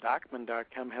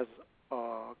 adamdockman.com, has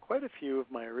quite a few of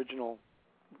my original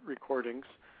recordings,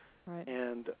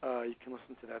 and you can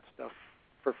listen to that stuff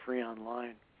for free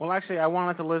online. Well, actually, I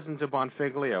wanted to listen to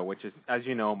Bonfiglio, which is, as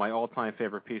you know, my all-time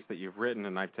favorite piece that you've written,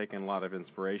 and I've taken a lot of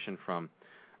inspiration from.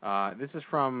 This is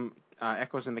from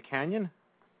Echoes in the Canyon?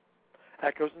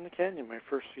 Echoes in the Canyon, my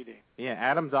first CD.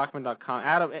 Yeah, adamdockman.com.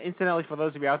 Adam, incidentally, for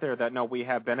those of you out there that know, we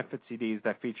have benefit CDs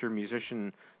that feature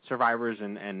musician survivors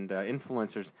and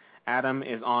influencers. Adam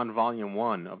is on Volume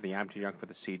 1 of the I'm Too Young for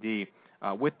the CD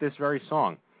with this very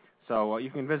song. So you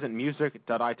can visit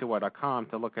music.i2y.com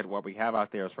to look at what we have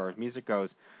out there as far as music goes.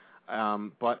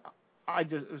 But I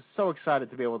just was so excited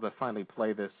to be able to finally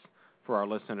play this for our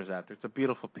listeners out there. It's a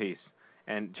beautiful piece.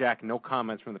 And, Jack, no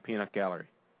comments from the Peanut Gallery.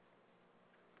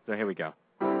 So here we go.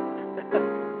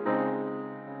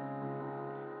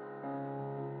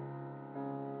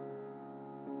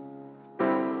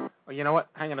 Oh, you know what?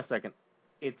 Hang on a second.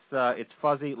 It's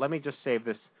fuzzy. Let me just save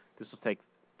this. This will take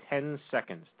 10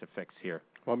 seconds to fix here.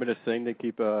 Want me to sing to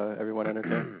keep everyone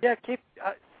entertained? Yeah,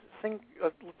 sing.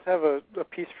 Let's have a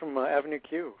piece from Avenue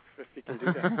Q, if you can do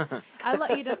that. I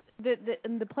let you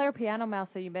the Player Piano Mouse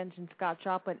that you mentioned, Scott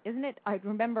Joplin, isn't it? I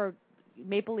remember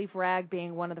Maple Leaf Rag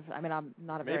being one of the. I mean, I'm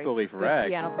not a very Maple Leaf good Rag.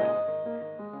 piano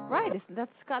player. Right,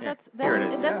 that's Scott. Yeah, That's here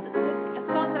it is. That's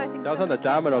a song that I think That was on the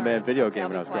Domino Man video game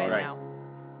when I was growing growing up. up.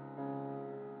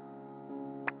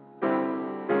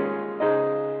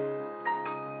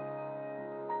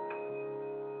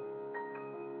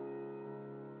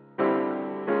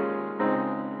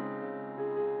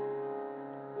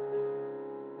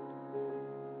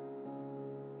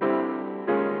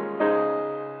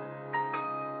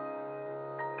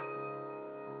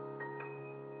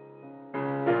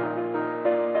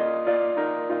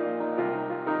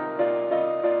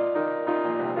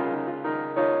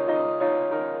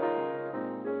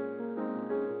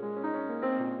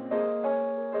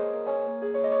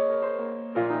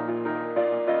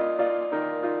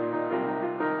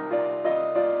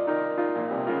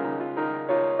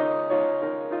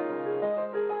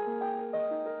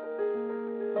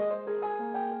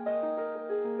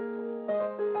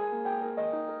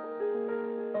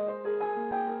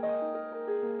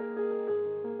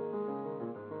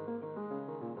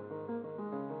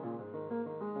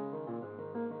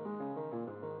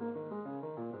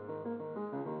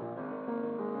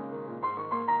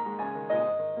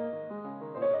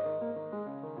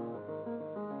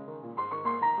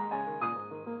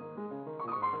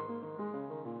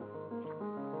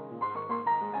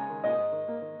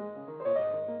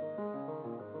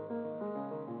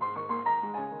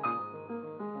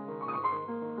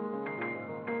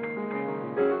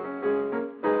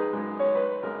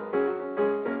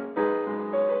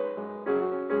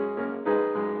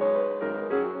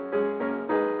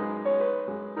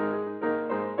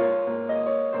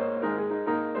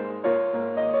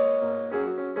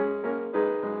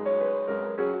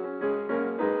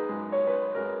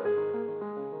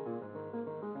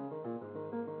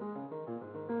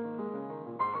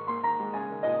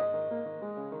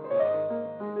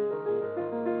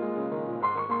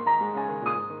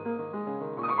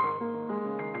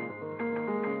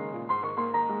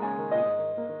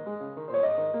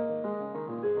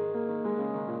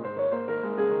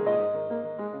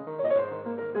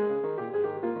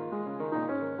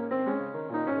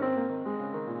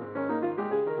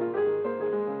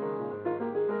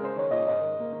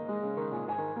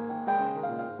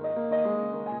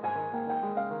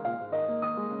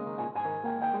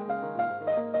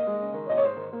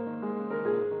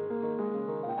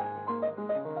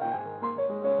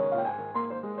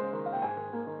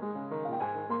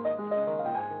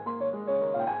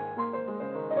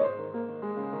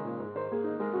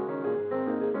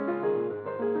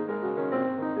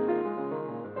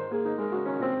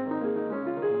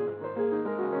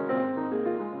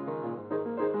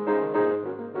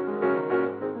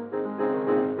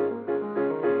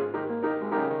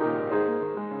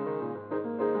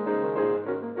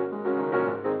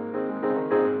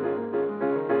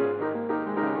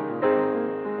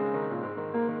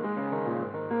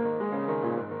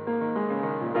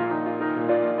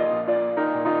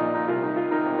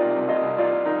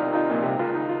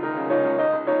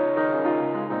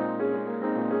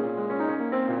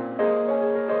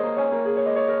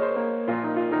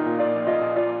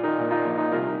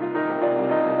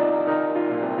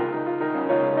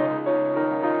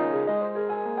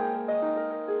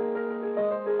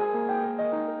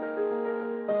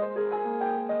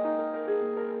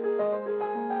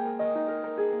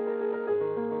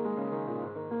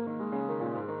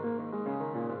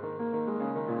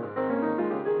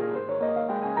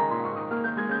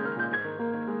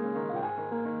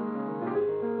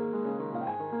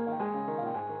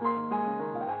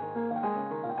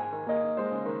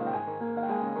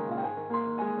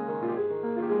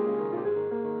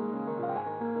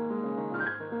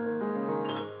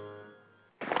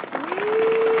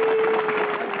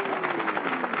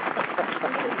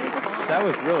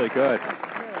 That was really good.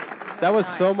 That was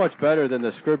so much better than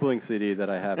the scribbling CD that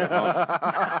I have at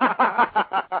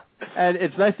home. And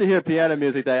it's nice to hear piano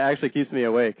music that actually keeps me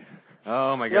awake.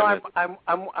 Oh my goodness! goodness.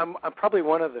 I'm probably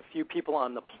one of the few people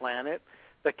on the planet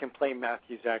that can play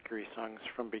Matthew Zachary songs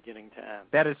from beginning to end.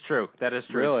 That is true. That is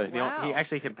true. Really? Wow. He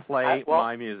actually can play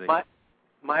my music.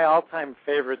 My all-time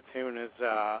favorite tune is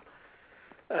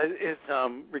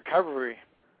Recovery.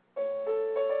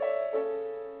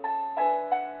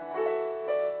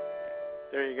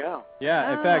 There you go.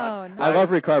 Yeah, in fact, nice. I love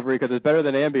Recovery because it's better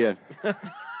than Ambient.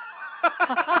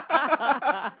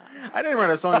 I didn't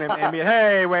write a song named Ambient.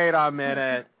 Hey, wait a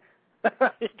minute.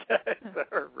 You guys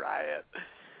are a riot.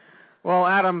 Well,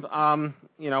 Adam,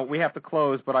 we have to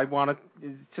close, but I want to.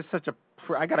 It's just such a.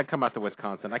 I got to come out to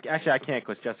Wisconsin. Actually, I can't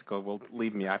because Jessica will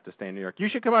leave me. I have to stay in New York. You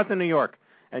should come out to New York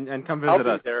and come visit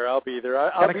us. I'll be there.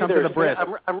 I'll Gotta be come there. to the Brit.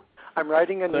 I'm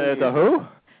writing a new musical. The who?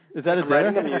 Is that I'm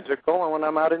writing a musical, and when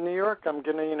I'm out in New York, I'm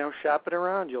gonna shop it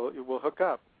around. We'll hook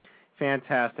up.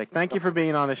 Fantastic. Thank you for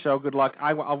being on the show. Good luck.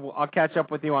 I'll catch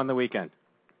up with you on the weekend.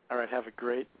 All right. Have a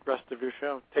great rest of your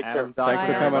show. Take Adam care. Docklin,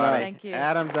 Thanks for coming on. Thank you.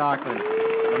 Adam Docklin,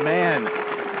 the man.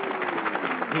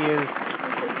 He is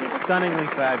stunningly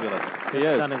fabulous. He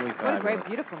is. Stunningly What fabulous. great,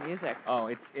 beautiful music. Oh,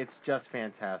 it's just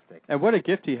fantastic. And what a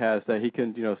gift he has that he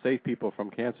can, save people from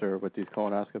cancer with these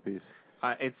colonoscopies.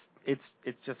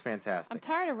 It's just fantastic. I'm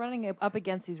tired of running up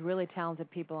against these really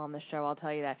talented people on the show, I'll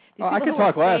tell you that. These I people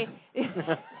can talk who are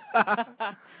less.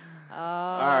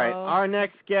 All right. Our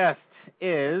next guest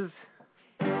is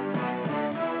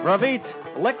Ravit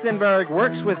Lichtenberg.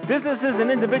 Works with businesses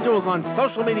and individuals on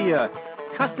social media,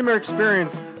 customer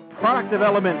experience, product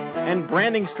development, and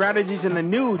branding strategies in the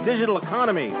new digital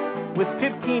economy. With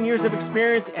 15 years of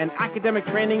experience and academic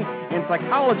training in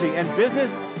psychology and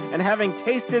business, and having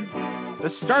tasted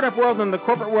the startup world and the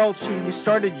corporate world, she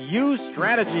started U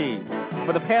Strategy.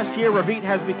 For the past year, Ravit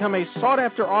has become a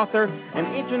sought-after author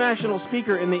and international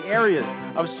speaker in the areas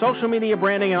of social media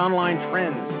branding and online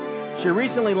trends. She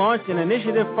recently launched an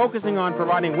initiative focusing on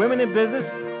providing women in business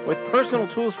with personal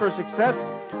tools for success,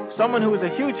 someone who is a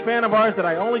huge fan of ours that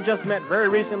I only just met very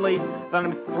recently that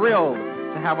I'm thrilled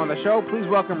to have on the show. Please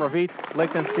welcome Ravit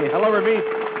Lichtenstein. Hello, Ravit.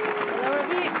 Hello,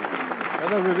 Ravit.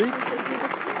 Hello, Ravit.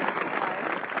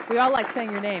 We all like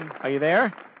saying your name. Are you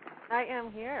there? I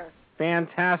am here.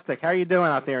 Fantastic. How are you doing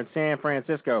out there in San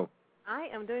Francisco? I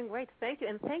am doing great. Thank you.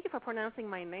 And thank you for pronouncing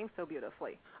my name so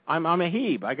beautifully. I'm a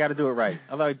Hebe. I got to do it right.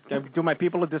 Although, do my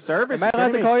people a disservice? Am I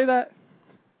allowed to call you that?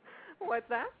 What's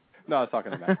that? No, I was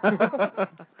talking about.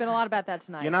 It's been a lot about that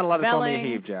tonight. You're not allowed to call me a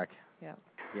Spelling. Hebe, Jack. Yeah.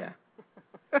 Yeah.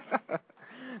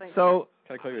 So,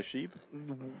 can I call you a sheep?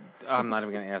 I'm not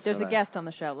even going to answer There's that. a guest on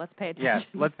the show. Let's pay attention.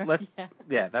 Yes, let's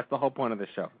yeah, that's the whole point of the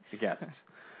show, the guests.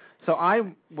 So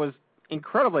I was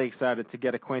incredibly excited to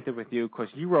get acquainted with you because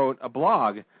you wrote a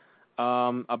blog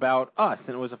about us,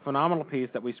 and it was a phenomenal piece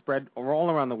that we spread all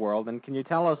around the world. And can you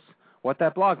tell us what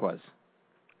that blog was?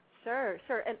 Sure.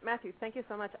 And Matthew, thank you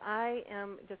so much.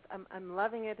 I'm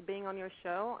loving it being on your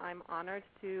show. I'm honored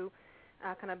to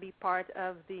kind of be part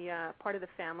of the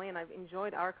family, and I've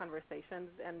enjoyed our conversations.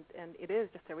 And it is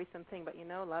just a recent thing, but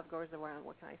love goes around.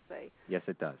 What can I say? Yes,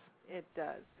 it does. It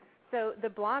does. So the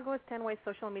blog was 10 Ways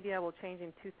Social Media Will Change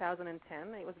in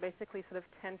 2010. It was basically sort of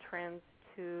 10 trends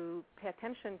to pay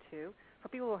attention to for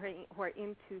people who are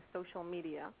into social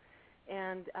media.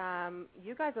 And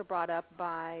you guys were brought up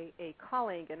by a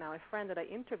colleague and now a friend that I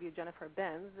interviewed, Jennifer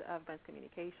Benz of Benz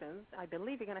Communications. I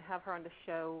believe you're going to have her on the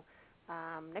show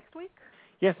next week.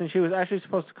 Yes, and she was actually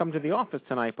supposed to come to the office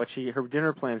tonight, but her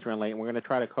dinner plans ran late, and we're going to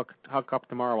try to hook up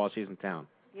tomorrow while she's in town.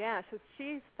 Yeah, so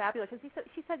she's fabulous. And she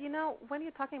said, when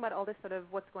you're talking about all this sort of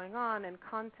what's going on and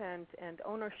content and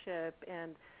ownership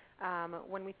and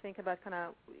when we think about kind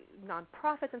of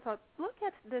nonprofits and so on, look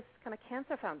at this kind of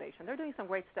Cancer Foundation. They're doing some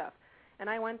great stuff. And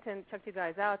I went and checked you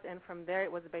guys out, and from there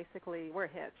it was basically we're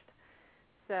hitched.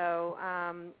 So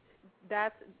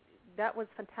that was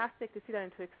fantastic to see that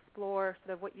and to explore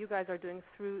sort of what you guys are doing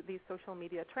through these social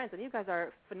media trends. And you guys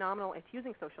are phenomenal at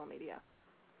using social media.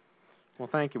 Well,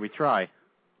 thank you. We try.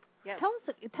 Yes.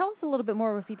 Tell us a little bit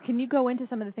more, Rafid. Can you go into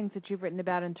some of the things that you've written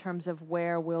about in terms of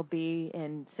where we'll be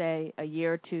in, say, a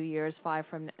year, 2 years, 5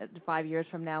 years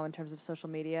from now in terms of social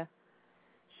media?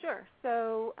 Sure.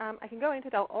 So I can go into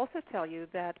it. I'll also tell you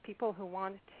that people who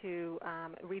want to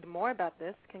read more about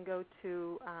this can go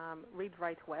to Read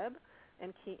Write Web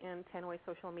and key in 10 Ways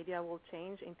Social Media Will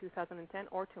Change in 2010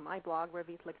 or to my blog,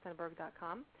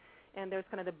 ravitlichtenberg.com. And there's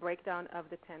kind of the breakdown of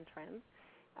the 10 trends.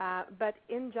 But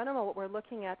in general, what we're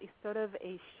looking at is sort of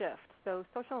a shift. So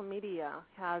social media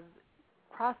has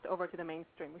crossed over to the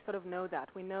mainstream. We sort of know that.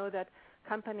 We know that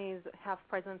companies have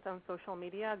presence on social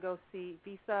media. Go see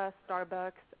Visa,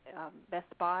 Starbucks, Best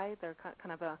Buy. They're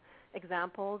kind of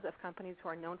examples of companies who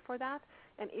are known for that,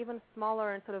 and even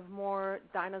smaller and sort of more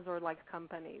dinosaur-like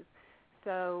companies.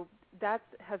 So that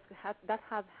has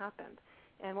happened.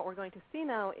 And what we're going to see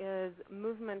now is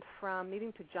movement from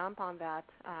needing to jump on that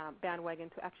bandwagon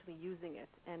to actually using it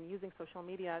and using social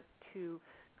media to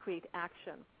create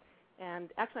action.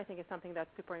 And action, I think, is something that's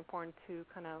super important to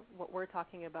kind of what we're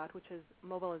talking about, which is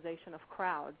mobilization of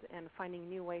crowds and finding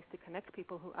new ways to connect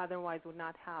people who otherwise would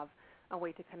not have a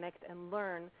way to connect and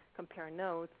learn, compare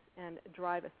notes, and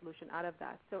drive a solution out of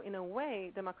that. So in a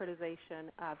way, democratization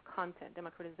of content,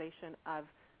 democratization of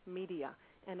media,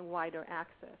 and wider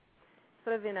access.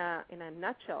 Sort of in a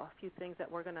nutshell, a few things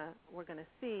that we're gonna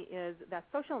see is that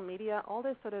social media, all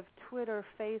this sort of Twitter,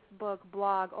 Facebook,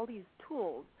 blog, all these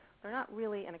tools, they're not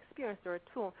really an experience, they're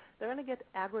a tool. They're going to get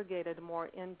aggregated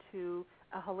more into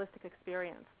a holistic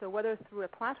experience. So whether through a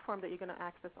platform that you're going to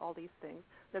access all these things,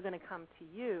 they're going to come to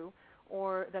you,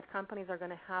 or that companies are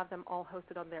going to have them all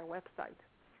hosted on their website.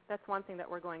 That's one thing that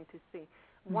we're going to see.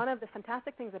 One of the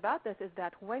fantastic things about this is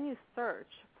that when you search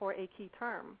for a key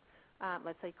term,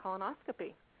 let's say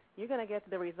colonoscopy, you're going to get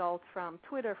the results from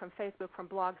Twitter, from Facebook, from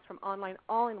blogs, from online,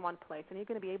 all in one place, and you're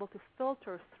going to be able to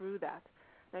filter through that.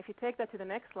 Now, if you take that to the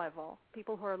next level,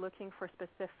 people who are looking for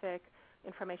specific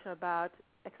information about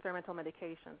experimental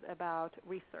medications, about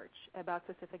research, about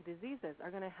specific diseases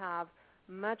are going to have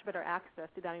much better access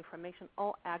to that information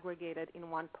all aggregated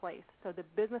in one place. So the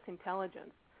business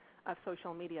intelligence of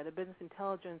social media, the business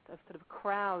intelligence of sort of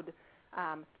crowd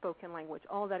spoken language,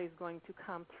 all that is going to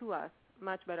come to us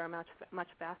much better, much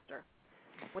faster.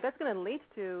 What that's going to lead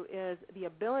to is the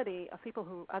ability of people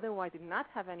who otherwise did not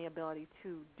have any ability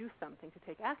to do something, to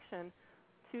take action,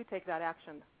 to take that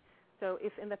action. So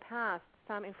if in the past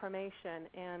some information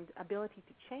and ability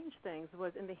to change things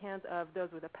was in the hands of those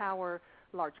with the power,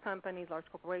 large companies, large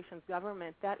corporations,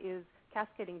 government, that is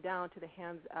cascading down to the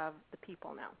hands of the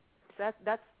people now. So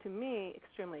that's, to me,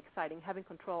 extremely exciting. Having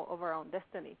control over our own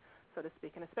destiny, so to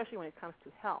speak, and especially when it comes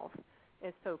to health,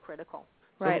 is so critical.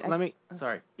 Right. So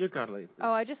sorry, you got to leave.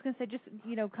 Oh, I was just going to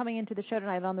say, coming into the show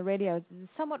tonight on the radio is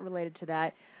somewhat related to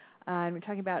that. And we're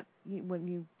talking about, when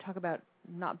you talk about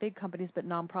not big companies but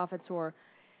nonprofits, or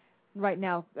right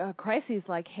now crises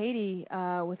like Haiti,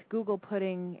 with Google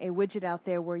putting a widget out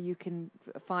there where you can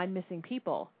find missing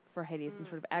people for Haiti and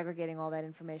sort of aggregating all that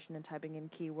information and typing in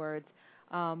keywords.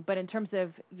 But in terms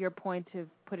of your point of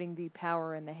putting the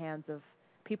power in the hands of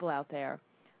people out there,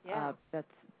 that's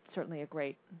certainly a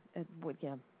great,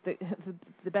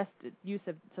 the best use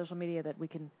of social media that we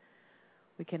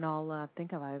can all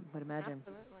think of, I would imagine.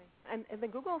 Absolutely. And the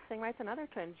Google thing, right, it's another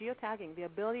trend, geotagging, the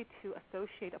ability to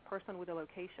associate a person with a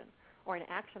location or an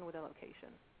action with a location.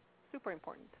 Super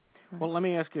important. Well, let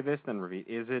me ask you this then, Ravit.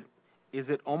 Is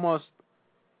it almost,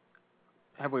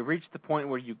 have we reached the point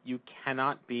where you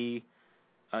cannot be,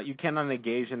 you cannot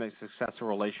engage in a successful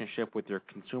relationship with your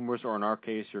consumers, or in our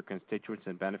case, your constituents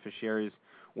and beneficiaries,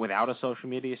 without a social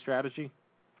media strategy?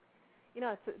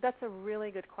 That's a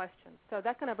really good question. So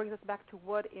that kind of brings us back to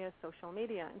what is social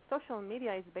media. And social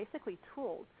media is basically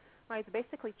tools, right? It's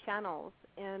basically channels.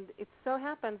 And it so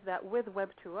happens that with Web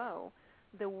 2.0,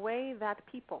 the way that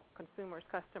people, consumers,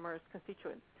 customers,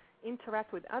 constituents,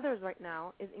 interact with others right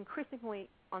now is increasingly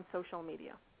on social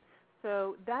media.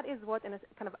 So that is what is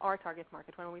kind of our target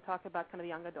market when we talk about kind of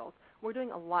young adults. We're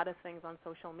doing a lot of things on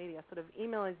social media. Sort of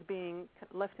email is being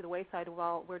left to the wayside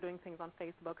while we're doing things on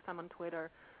Facebook, some on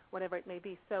Twitter, whatever it may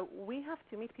be. So we have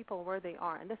to meet people where they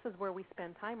are, and this is where we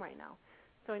spend time right now.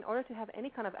 So in order to have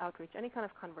any kind of outreach, any kind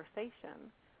of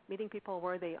conversation, meeting people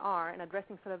where they are and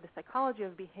addressing sort of the psychology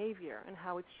of behavior and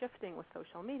how it's shifting with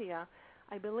social media,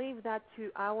 I believe that to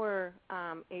our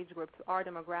age group, to our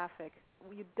demographic,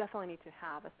 you definitely need to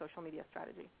have a social media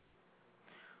strategy.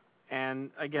 And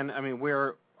again, I mean,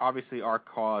 we're obviously, our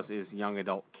cause is young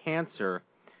adult cancer.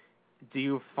 Do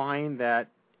you find that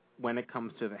when it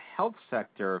comes to the health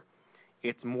sector,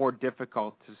 it's more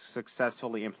difficult to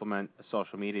successfully implement a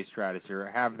social media strategy, or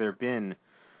have there been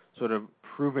sort of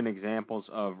proven examples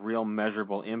of real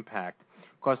measurable impact?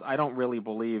 Because I don't really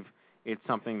believe it's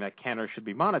something that can or should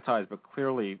be monetized, but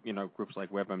clearly, groups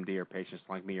like WebMD or Patients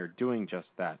Like Me are doing just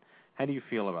that. How do you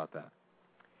feel about that?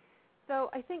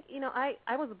 So I think,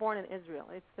 I was born in Israel.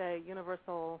 It's a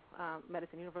universal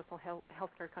medicine, universal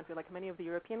healthcare country. Like many of the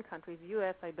European countries,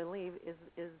 U.S., I believe,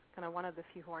 is kind of one of the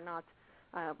few who are not,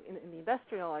 in the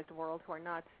industrialized world, who are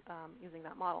not using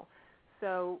that model.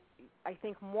 So I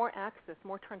think more access,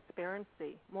 more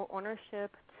transparency, more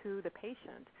ownership to the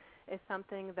patient is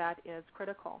something that is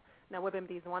critical. Now,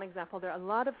 WebMD is one example. There are a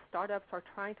lot of startups who are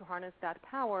trying to harness that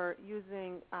power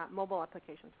using mobile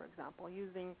applications, for example,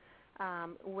 using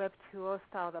Web 2.0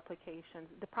 style applications.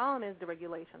 The problem is the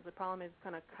regulations. The problem is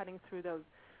kind of cutting through those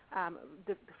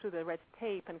through the red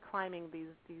tape and climbing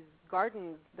these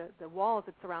gardens, the walls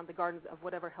that surround the gardens of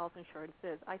whatever health insurance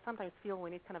is. I sometimes feel we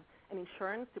need kind of an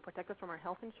insurance to protect us from our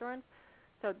health insurance.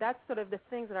 So that's sort of the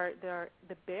things that are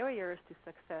the barriers to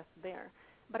success there.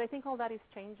 But I think all that is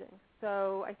changing.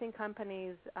 So I think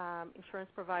companies, insurance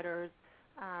providers,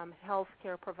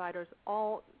 healthcare providers,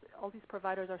 all these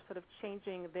providers are sort of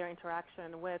changing their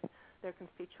interaction with their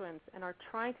constituents and are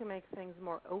trying to make things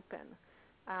more open.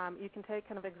 You can take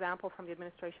kind of example from the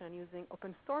administration and using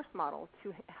open source model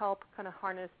to help kind of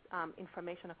harness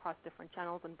information across different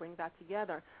channels and bring that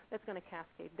together. That's going to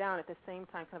cascade down. At the same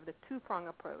time, kind of the two-prong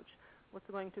approach. What's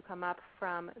going to come up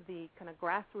from the kind of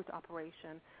grassroots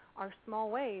operation are small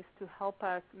ways to help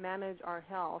us manage our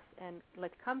health and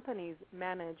let companies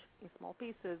manage in small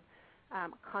pieces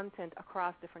content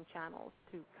across different channels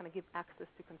to kind of give access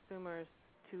to consumers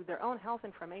to their own health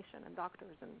information and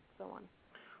doctors and so on.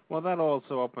 Well, that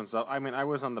also opens up. I mean, I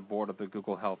was on the board of the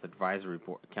Google Health Advisory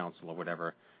Council or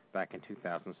whatever back in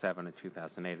 2007 and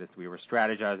 2008 as we were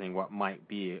strategizing what might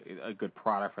be a good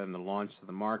product for them to launch to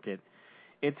the market.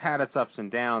 It's had its ups and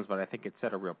downs, but I think it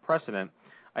set a real precedent.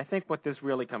 I think what this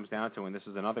really comes down to, and this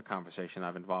is another conversation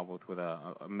I've involved with a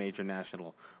major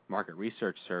national market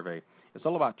research survey, it's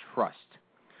all about trust.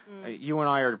 You and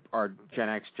I are Gen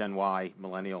X, Gen Y,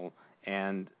 millennial,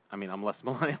 and I mean, I'm less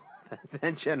millennial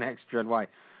than Gen X, Gen Y.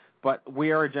 But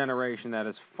we are a generation that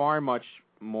is far much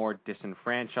more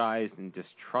disenfranchised and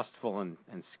distrustful and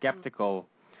skeptical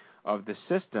of the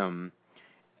system,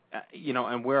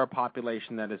 and we're a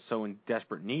population that is so in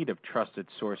desperate need of trusted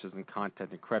sources and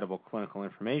content and credible clinical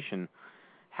information.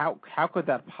 How could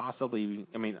that possibly,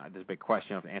 I mean, there's a big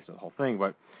question, I have to answer the whole thing,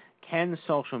 but can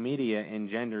social media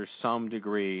engender some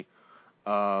degree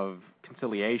of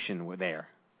conciliation with there?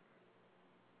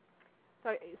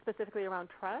 So specifically around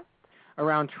trust?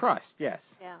 Around trust, yes.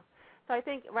 Yeah. So I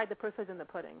think, right, the proof is in the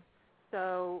pudding.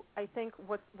 So I think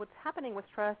what's happening with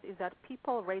trust is that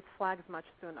people raise flags much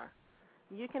sooner.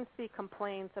 You can see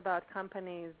complaints about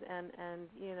companies and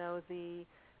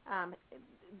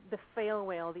the fail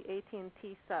whale, the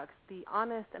AT&T sucks, the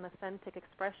honest and authentic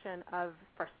expression of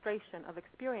frustration, of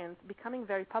experience becoming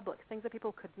very public, things that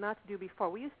people could not do before.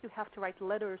 We used to have to write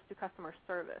letters to customer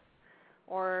service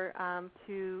or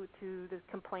to the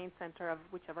complaint center of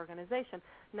whichever organization.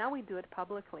 Now we do it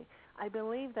publicly. I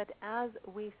believe that as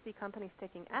we see companies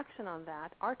taking action on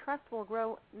that, our trust will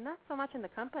grow not so much in the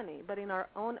company, but in our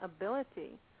own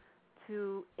ability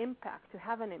to impact, to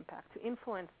have an impact, to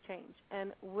influence change.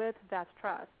 And with that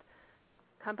trust,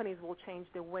 companies will change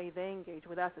the way they engage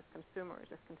with us as consumers,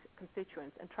 as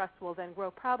constituents, and trust will then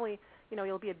grow. Probably,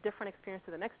 it'll be a different experience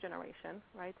to the next generation,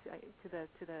 right? To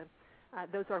the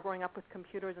those who are growing up with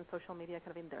computers and social media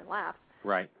kind of in their laps.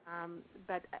 Right.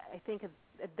 But I think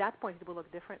at that point it will look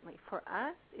differently. For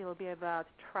us, it will be about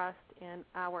trust in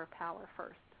our power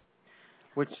first.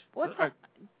 Which,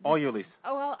 all you, Lisa.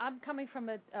 Oh, well, I'm coming from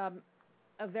a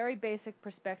very basic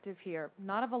perspective here,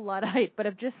 not of a Luddite, but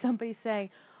of just somebody saying,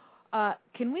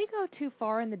 can we go too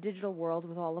far in the digital world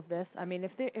with all of this? I mean,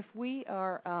 if we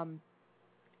are,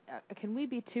 can we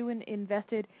be too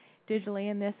invested digitally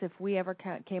in this? If we ever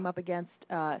came up against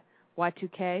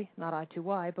Y2K, not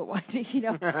I2Y, but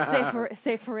Y2,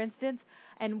 say for instance,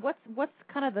 and what's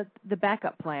kind of the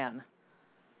backup plan?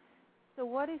 So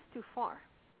what is too far?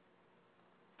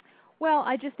 Well,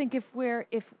 I just think if we're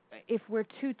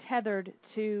too tethered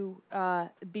to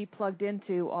be plugged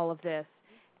into all of this,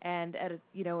 and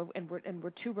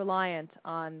we're too reliant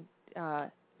on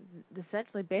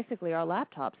essentially basically our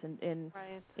laptops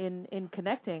in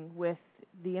connecting with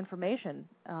the information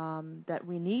that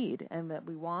we need and that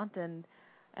we want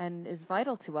and is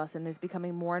vital to us and is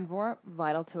becoming more and more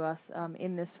vital to us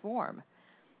in this form.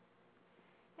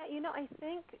 Yeah, I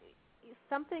think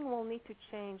something will need to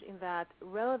change in that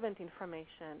relevant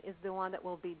information is the one that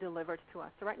will be delivered to us.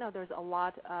 So right now there's a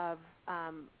lot of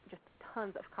just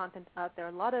tons of content out there.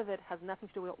 A lot of it has nothing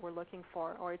to do with what we're looking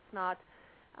for, or it's not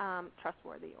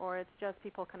trustworthy, or it's just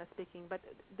people kind of speaking. But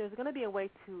there's going to be a way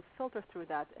to filter through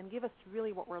that and give us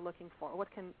really what we're looking for,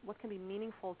 what can be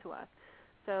meaningful to us.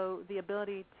 So the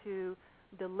ability to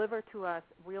deliver to us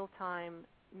real-time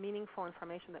meaningful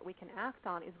information that we can act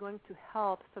on is going to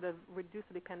help sort of reduce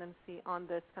the dependency on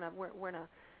this kind of, we're in a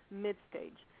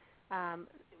mid-stage.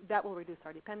 That will reduce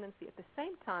our dependency. At the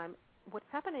same time, what's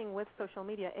happening with social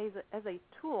media as a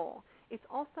tool, it's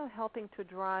also helping to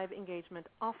drive engagement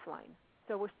offline.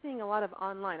 So we're seeing a lot of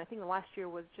online. I think the last year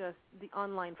was just the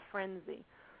online frenzy.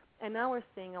 And now we're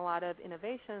seeing a lot of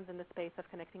innovations in the space of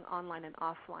connecting online and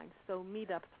offline. So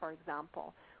meetups, for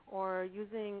example, or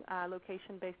using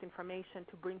location-based information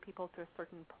to bring people to a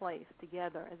certain place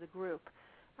together as a group.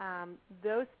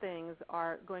 Those things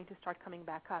are going to start coming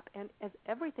back up. And as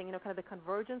everything, kind of the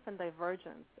convergence and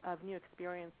divergence of new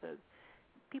experiences,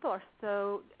 people are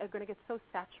going to get so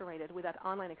saturated with that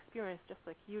online experience, just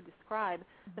like you described,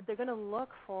 that they're going to look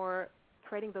for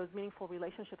creating those meaningful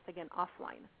relationships again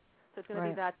offline. So it's going to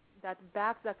be that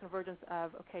convergence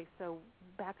of, okay, so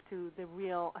back to the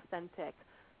real, authentic,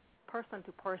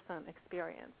 person-to-person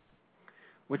experience.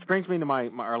 Which brings me to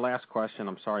our last question.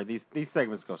 I'm sorry, these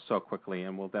segments go so quickly,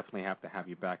 and we'll definitely have to have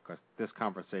you back because this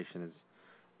conversation is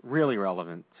really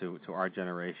relevant to our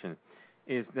generation,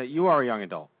 is that you are a young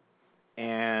adult.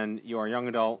 And you are a young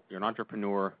adult, you're an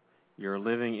entrepreneur, you're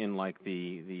living in like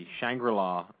the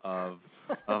Shangri-La of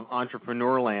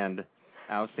entrepreneur land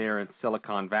out there in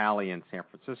Silicon Valley and San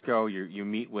Francisco. You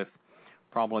meet with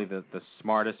probably the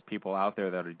smartest people out there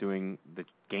that are doing the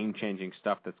game-changing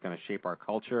stuff that's going to shape our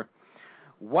culture.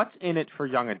 What's in it for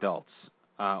young adults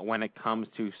when it comes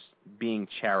to being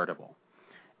charitable?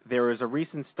 There is a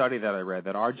recent study that I read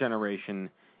that our generation,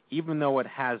 even though it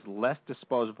has less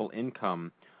disposable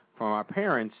income from our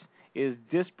parents, is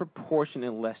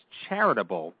disproportionately less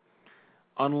charitable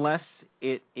unless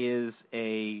it is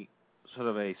a sort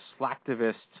of a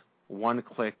slacktivist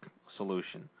one-click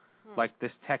solution, like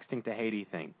this texting to Haiti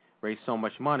thing. Raise so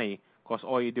much money because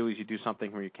all you do is you do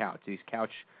something from your couch. These couch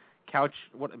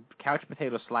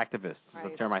potato slacktivists is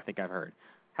the term I think I've heard.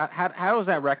 How is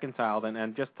that reconciled?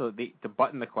 And just to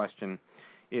button the question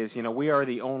is, we are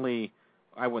one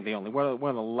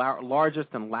of the largest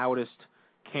and loudest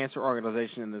cancer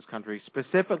organization in this country,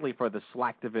 specifically for the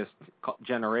slacktivist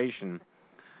generation.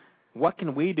 What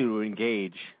can we do to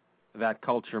engage that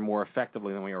culture more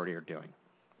effectively than we already are doing?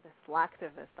 The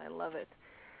slacktivist, I love it.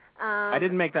 I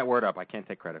didn't make that word up. I can't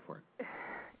take credit for it.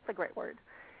 It's a great word.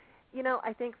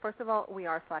 I think, first of all, we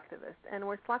are slacktivists, and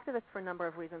we're slacktivists for a number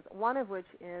of reasons, one of which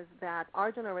is that our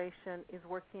generation is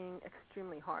working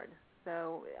extremely hard.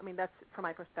 So, that's from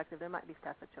my perspective. There might be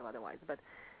stats that show otherwise, but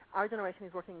our generation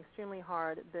is working extremely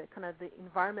hard. The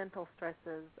environmental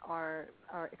stresses are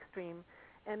extreme.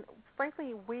 And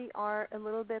frankly, we are a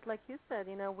little bit, like you said,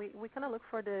 we kind of look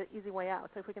for the easy way out.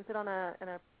 So if we can sit on a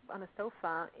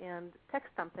sofa and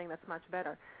text something, that's much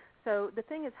better. So the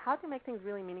thing is how to make things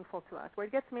really meaningful to us. Where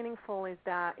it gets meaningful is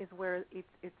where it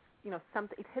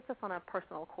hits us on a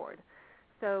personal chord.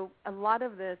 So a lot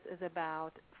of this is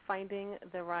about finding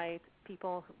the right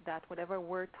people that whatever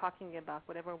we're talking about,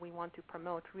 whatever we want to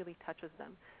promote, really touches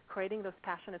them. Creating those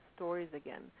passionate stories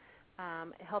again,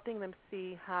 helping them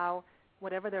see how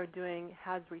whatever they're doing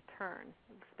has return,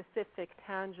 specific,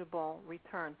 tangible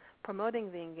return,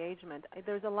 promoting the engagement.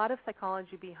 There's a lot of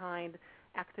psychology behind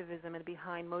activism and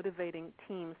behind motivating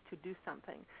teams to do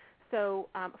something. So,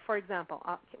 for example,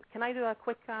 can I do a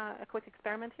quick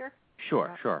experiment here? Sure.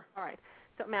 All right.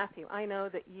 So, Matthew, I know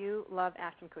that you love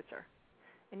Ashton Kutcher,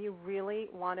 and you really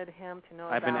wanted him to know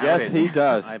about it. Yes, he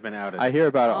does. I've been outed. I hear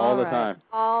about it all the time.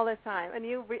 All the time. And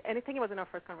I think it was in our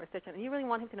first conversation, and you really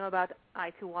want him to know about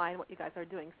I2Y and what you guys are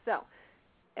doing. So,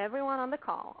 everyone on the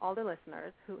call, all the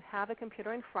listeners who have a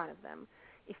computer in front of them,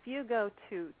 if you go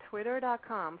to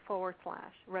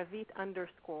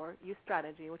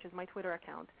twitter.com/Ravit_uStrategy, which is my Twitter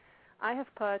account, I have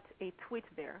put a tweet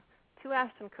there to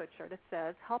Ashton Kutcher that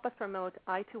says, help us promote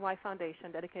I2Y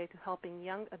Foundation dedicated to helping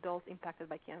young adults impacted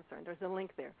by cancer. And there's a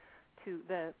link there to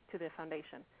the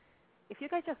foundation. If you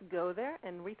guys just go there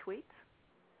and retweet,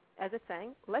 as it's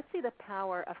saying, let's see the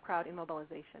power of crowd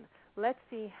immobilization. Let's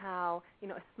see how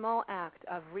a small act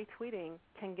of retweeting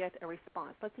can get a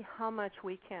response. Let's see how much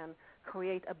we can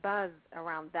create a buzz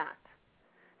around that.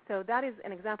 So that is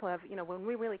an example of when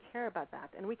we really care about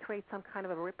that and we create some kind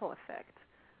of a ripple effect,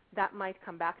 that might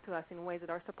come back to us in ways that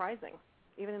are surprising,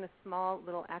 even in a small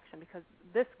little action, because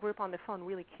this group on the phone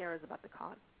really cares about the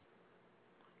cause.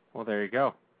 Well, there you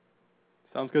go.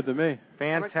 Sounds good to me.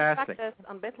 Fantastic. We're going to track this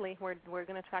on Bitly. We're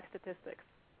going to track statistics.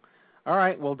 All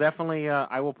right. Well, definitely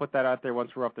I will put that out there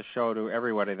once we're off the show to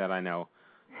everybody that I know.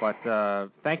 But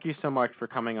thank you so much for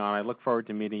coming on. I look forward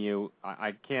to meeting you.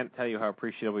 I can't tell you how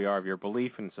appreciative we are of your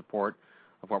belief and support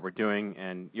of what we're doing.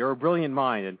 And you're a brilliant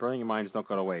mind, and brilliant minds don't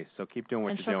go to waste. So keep doing what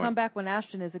you're doing. And she'll come back when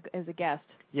Ashton is a guest.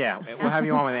 Yeah, we'll have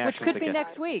you on with Ashton. Which could be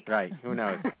next week. Right. Who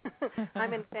knows?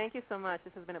 Thank you so much.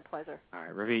 This has been a pleasure. All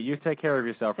right, Ravit, you take care of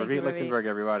yourself. Ravit Lichtenberg,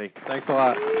 everybody. Thanks a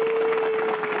lot.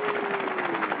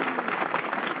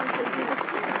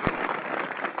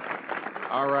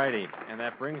 All righty, and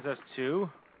that brings us to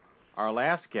our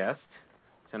last guest,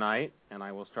 tonight, and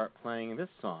I will start playing this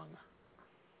song.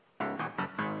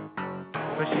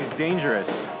 But she's dangerous.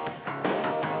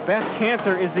 Beth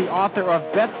Kanter is the author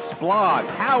of Beth's Blog,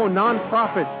 How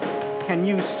Nonprofits Can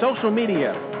Use Social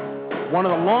Media. One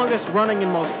of the longest running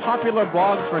and most popular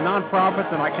blogs for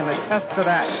nonprofits, and I can attest to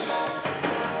that.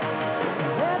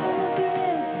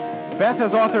 Beth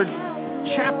has authored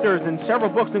chapters in several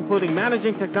books, including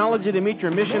Managing Technology to Meet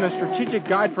Your Mission, a strategic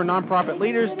guide for nonprofit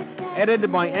leaders,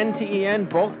 edited by NTEN,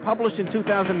 both published in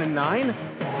 2009.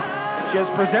 She has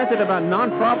presented about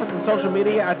nonprofits and social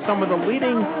media at some of the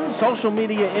leading social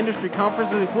media industry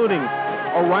conferences, including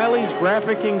O'Reilly's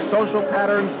Graphicking Social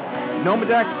Patterns,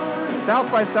 Nomadex, South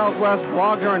by Southwest,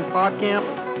 Blogger, and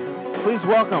PodCamp. Please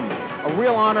welcome, a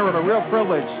real honor and a real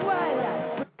privilege,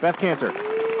 Beth Kanter.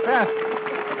 Beth.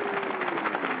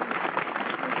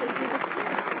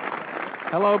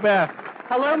 Hello, Beth.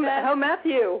 Hello,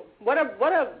 Matthew. What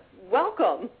a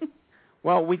welcome.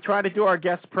 Well, we try to do our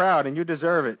guests proud, and you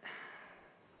deserve it.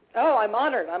 Oh, I'm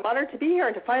honored. I'm honored to be here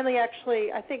and to finally I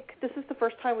think this is the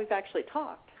first time we've actually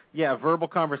talked. Yeah, verbal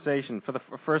conversation for the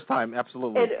first time,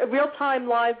 absolutely. And a real-time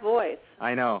live voice.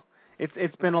 I know.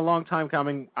 It's been a long time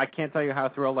coming. I can't tell you how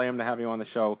thrilled I am to have you on the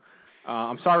show.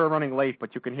 I'm sorry we're running late,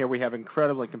 but you can hear we have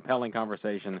incredibly compelling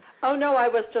conversation. Oh, no, I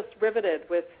was just riveted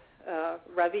with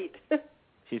Ravit.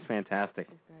 She's fantastic.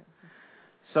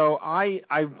 So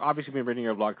I've obviously been reading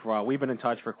your blog for a while. We've been in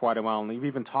touch for quite a while, and you've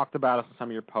even talked about us in some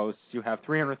of your posts. You have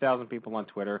 300,000 people on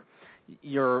Twitter.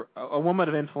 You're a woman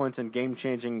of influence and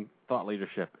game-changing thought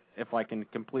leadership, if I can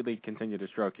completely continue to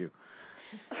stroke you.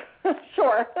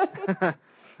 Sure.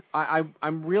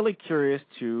 I'm really curious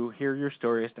to hear your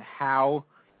story as to how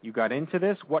you got into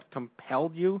this, what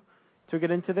compelled you to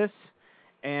get into this,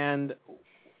 and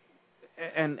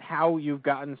how you've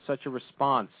gotten such a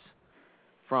response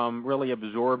from really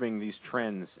absorbing these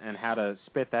trends and how to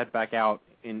spit that back out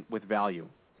with value.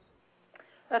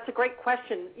 That's a great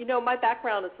question. You know, my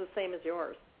background is the same as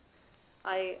yours.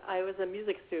 I was a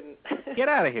music student. Get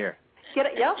out of here. Yep,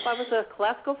 I was a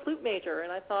classical flute major,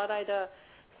 and I thought I'd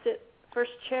sit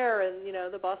first chair in,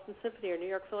 the Boston Symphony or New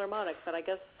York Philharmonic, but I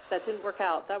guess that didn't work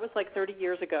out. That was like 30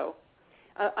 years ago.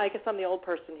 I guess I'm the old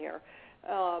person here.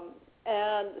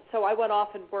 And so I went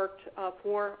off and worked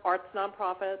for arts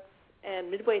nonprofits,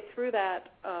 and midway through that,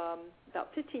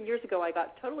 about 15 years ago, I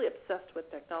got totally obsessed with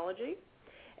technology.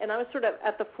 And I was sort of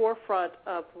at the forefront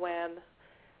of when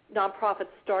nonprofits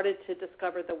started to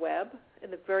discover the web in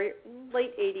the very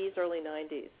late 80s, early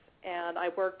 90s. And I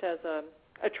worked as a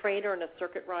trainer and a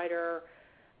circuit rider,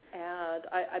 and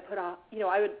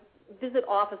I would visit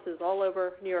offices all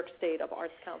over New York State of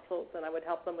arts councils, and I would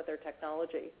help them with their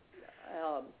technology,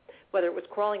 whether it was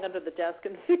crawling under the desk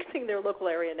and fixing their local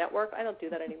area network. I don't do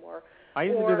that anymore. I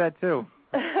used to do that too.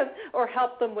 Or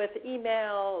help them with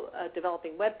email,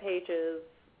 developing web pages,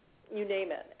 you name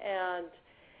it.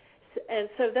 And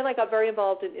so then I got very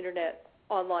involved in internet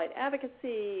online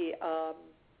advocacy,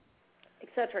 et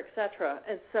cetera, et cetera.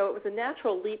 And so it was a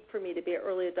natural leap for me to be an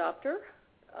early adopter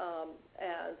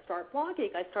and start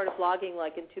blogging. I started blogging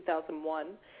like in 2001,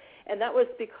 and that was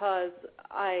because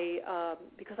I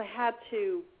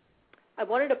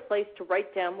wanted a place to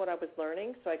write down what I was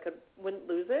learning so I wouldn't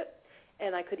lose it,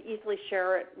 and I could easily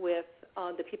share it with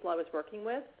the people I was working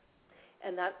with,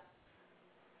 and that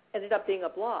ended up being a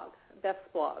blog, Beth's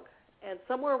Blog. And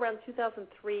somewhere around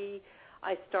 2003,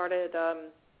 I started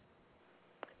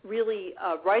really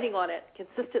writing on it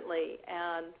consistently,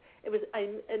 and I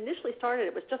initially started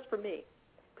it was just for me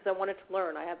because I wanted to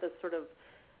learn. I had this sort of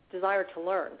desire to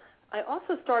learn. I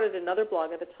also started another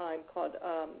blog at the time called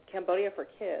Cambodia for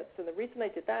Kids, and the reason I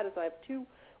did that is I have two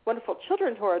wonderful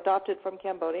children who are adopted from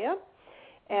Cambodia,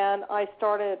 and I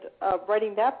started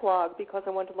writing that blog because I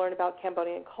wanted to learn about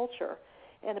Cambodian culture.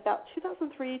 And about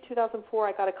 2003, 2004,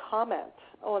 I got a comment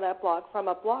on that blog from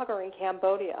a blogger in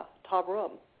Cambodia, Ta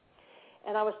Rum.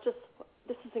 And I was just,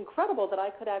 this is incredible that I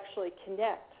could actually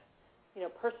connect,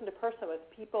 person to person with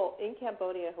people in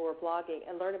Cambodia who are blogging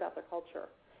and learn about their culture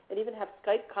and even have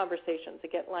Skype conversations to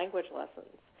get language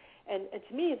lessons. And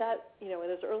to me, that, in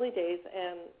those early days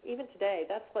and even today,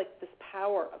 that's like this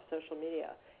power of social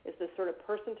media, is this sort of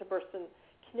person-to-person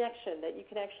connection that you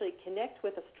can actually connect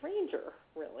with a stranger,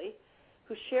 really,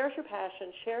 who shares your passion,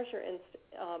 shares your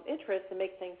interests, and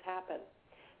make things happen.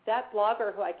 That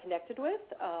blogger who I connected with,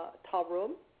 Ta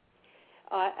Rum,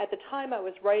 at the time I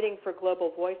was writing for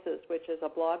Global Voices, which is a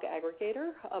blog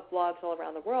aggregator of blogs all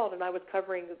around the world, and I was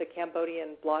covering the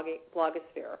Cambodian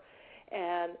blogosphere.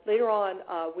 And later on,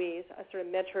 I sort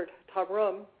of mentored Ta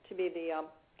Rum to be the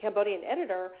Cambodian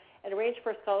editor and arranged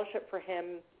for a scholarship for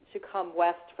him to come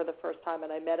west for the first time,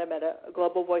 and I met him at a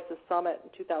Global Voices Summit in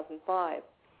 2005.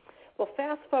 Well,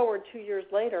 fast forward 2 years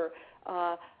later,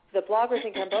 the bloggers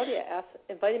in Cambodia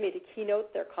invited me to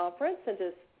keynote their conference and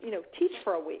to teach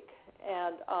for a week,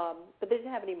 and but they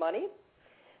didn't have any money.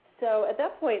 So at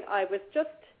that point, I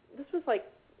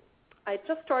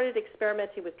just started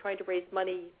experimenting with trying to raise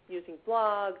money using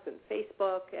blogs and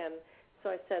Facebook, and so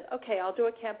I said, okay, I'll do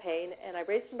a campaign, and I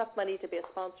raised enough money to be a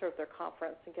sponsor of their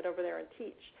conference and get over there and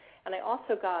teach. And I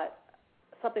also got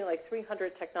something like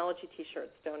 300 technology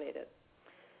T-shirts donated.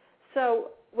 So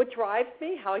what drives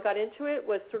me, how I got into it,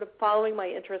 was sort of following my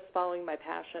interests, following my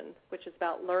passion, which is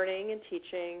about learning and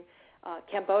teaching,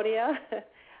 Cambodia,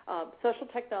 social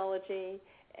technology,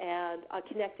 and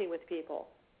connecting with people.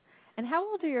 And how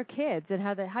old are your kids? And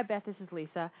hi, Beth, this is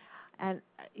Lisa. And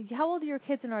how old are your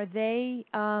kids, and are they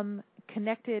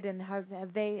connected, and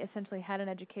have they essentially had an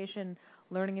education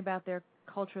learning about their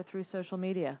culture through social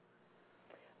media?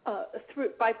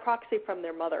 By proxy from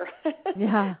their mother.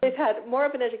 Yeah. They've had more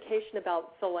of an education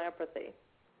about philanthropy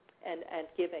and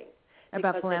giving.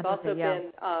 About philanthropy, they've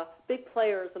also been big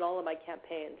players in all of my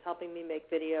campaigns, helping me make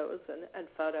videos and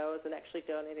photos and actually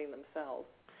donating themselves.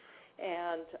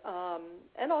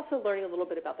 And also learning a little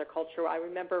bit about their culture. I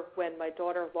remember when my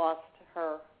daughter lost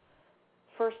her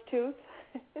first tooth,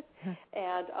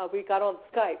 and we got on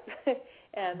Skype,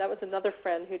 and that was another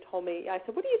friend who told me, I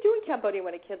said, what do you do in Cambodia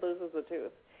when a kid loses a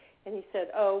tooth? And he said,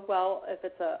 oh, well, if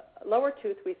it's a lower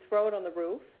tooth, we throw it on the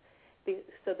roof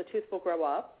so the tooth will grow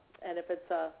up, and if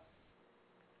it's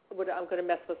I'm going to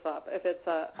mess this up. If it's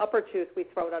a upper tooth, we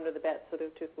throw it under the bed so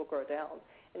the tooth will grow down.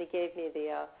 And he gave me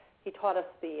he taught us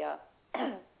the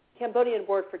Cambodian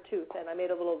word for tooth, and I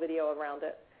made a little video around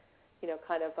it,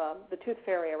 kind of the tooth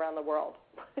fairy around the world.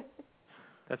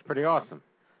 That's pretty awesome.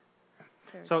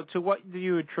 Sure. So to what do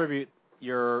you attribute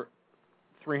your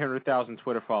 300,000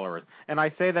 Twitter followers? And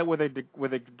I say that with a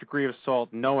degree of salt,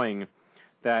 knowing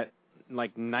that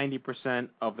like 90%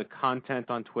 of the content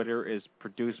on Twitter is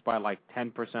produced by like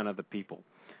 10% of the people.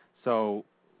 So,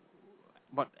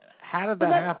 but how did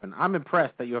that happen? I'm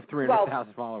impressed that you have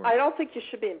 300,000 followers. I don't think you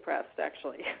should be impressed,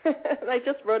 actually. I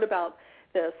just wrote about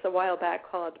this a while back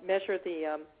called Measure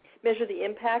the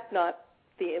Impact, not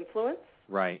the Influence.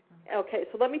 Right. Okay,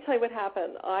 so let me tell you what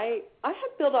happened. I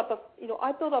had built up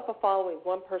a following,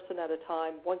 one person at a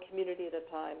time, one community at a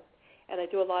time, and I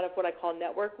do a lot of what I call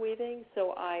network weaving.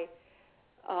 So I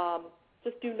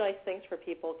just do nice things for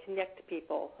people, connect to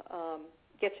people,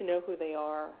 get to know who they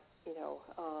are,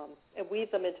 and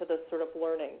weave them into this sort of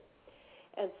learning.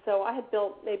 And so I had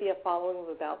built maybe a following of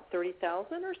about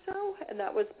 30,000 or so, and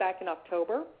that was back in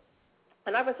October.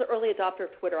 And I was an early adopter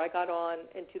of Twitter. I got on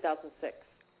in 2006.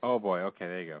 Oh, boy. Okay,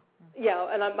 there you go. Yeah,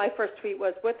 and my first tweet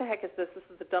was, what the heck is this? This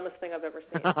is the dumbest thing I've ever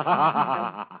seen.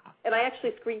 And I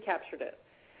actually screen captured it.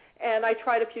 And I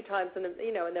tried a few times, and then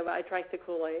I drank the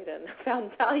Kool-Aid and found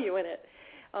value in it.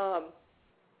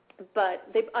 But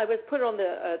I was put on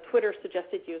the Twitter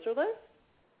suggested user list.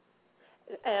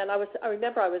 And I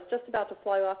remember I was just about to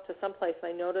fly off to someplace,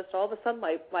 and I noticed all of a sudden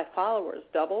my followers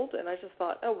doubled, and I just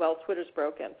thought, oh, well, Twitter's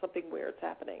broken. Something weird's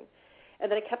happening. And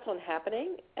then it kept on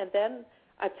happening, and then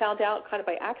I found out kind of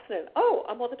by accident, oh,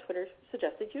 I'm on the Twitter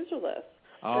suggested user list.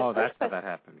 Oh, that's how that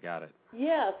happened. Got it.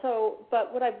 Yeah,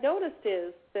 but what I've noticed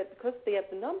is that because they have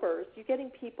the numbers, you're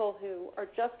getting people who are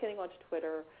just getting onto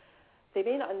Twitter. They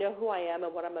may not know who I am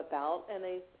and what I'm about, and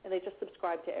they just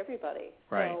subscribe to everybody.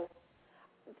 Right. So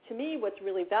to me, what's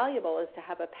really valuable is to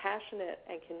have a passionate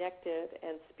and connected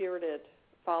and spirited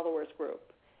followers group.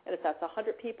 And if that's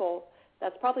 100 people,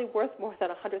 that's probably worth more than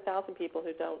 100,000 people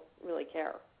who don't really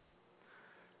care.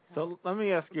 So let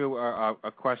me ask you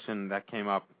a question that came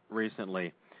up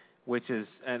recently, which is,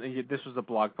 and this was a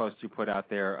blog post you put out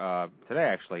there today,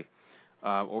 actually,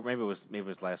 or maybe it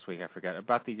was last week. I forget,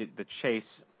 about the Chase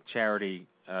charity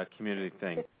community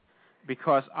thing,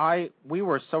 because we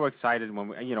were so excited when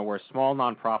we're a small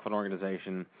nonprofit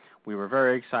organization. We were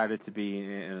very excited to be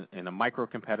in a micro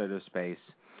competitive space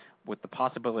with the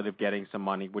possibility of getting some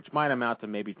money, which might amount to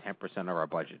maybe 10% of our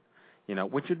budget,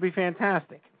 which would be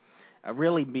fantastic.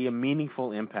 Really be a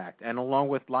meaningful impact, and along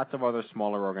with lots of other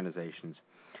smaller organizations.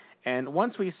 And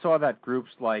once we saw that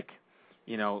groups like,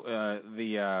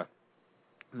 the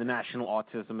National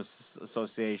Autism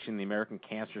Association, the American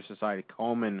Cancer Society,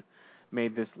 Komen,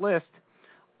 made this list,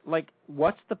 like,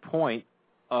 what's the point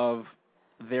of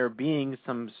there being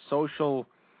some social,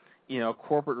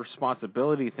 corporate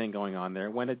responsibility thing going on there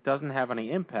when it doesn't have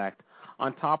any impact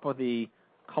on top of the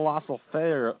colossal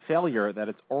failure that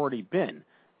it's already been?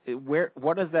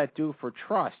 What does that do for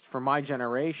trust for my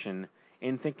generation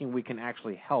in thinking we can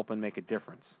actually help and make a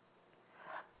difference?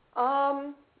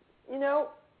 I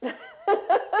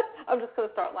I'm just going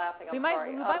to start laughing. I'm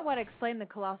sorry. We might want to explain the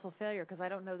colossal failure because I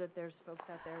don't know that there's folks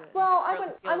out there that. Well,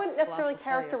 I wouldn't necessarily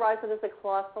characterize it as a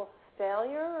colossal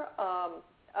failure.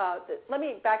 Let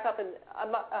me back up.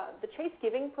 The Chase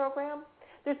Giving program,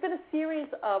 there's been a series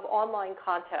of online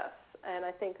contests, and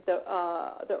I think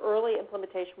the early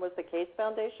implementation was the Case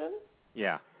Foundation.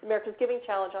 Yeah. America's Giving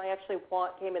Challenge, and I actually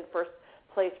came in first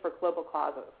place for global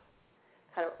causes,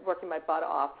 kind of working my butt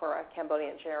off for a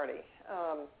Cambodian charity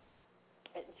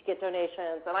to get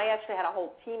donations. And I actually had a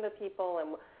whole team of people,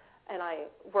 and I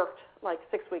worked like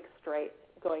 6 weeks straight,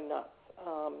 going nuts.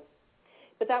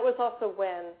 But that was also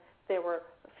when there were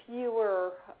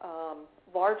fewer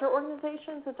larger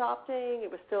organizations adopting.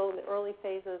 It was still in the early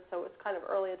phases, so it was kind of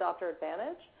early adopter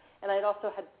advantage. And I'd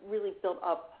also had really built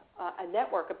up a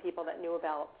network of people that knew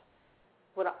about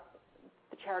the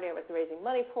charity I was raising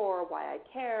money for, why I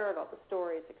cared, all the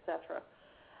stories, etc.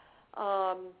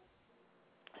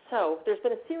 So there's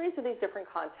been a series of these different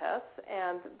contests,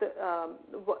 and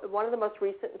one of the most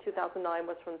recent in 2009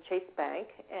 was from Chase Bank,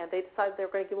 and they decided they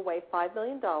were going to give away $5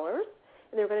 million,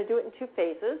 and they were going to do it in 2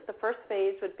 phases. The first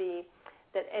phase would be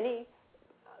that any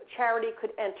charity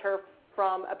could enter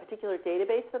from a particular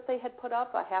database that they had put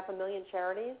up, 500,000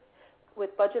 charities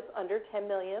with budgets under $10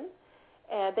 million,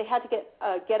 and they had to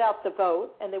get out the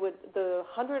vote, and the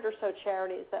 100 or so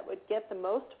charities that would get the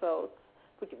most votes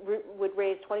would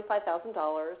raise $25,000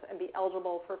 and be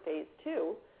eligible for phase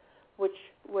 2,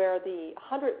 where the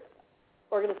 100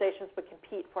 organizations would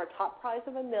compete for a top prize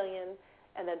of $1 million,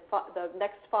 and then the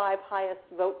next 5 highest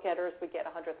vote getters would get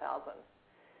 $100,000.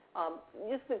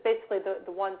 This is basically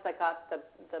the ones that got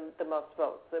the most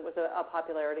votes. It was a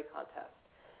popularity contest.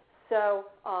 So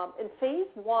in phase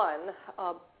 1,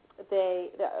 a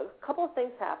couple of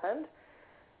things happened,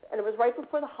 and it was right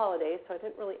before the holidays, so it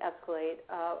didn't really escalate.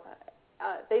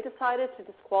 They decided to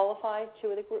disqualify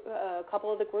a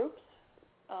couple of the groups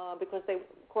because they,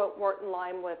 quote, weren't in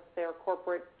line with their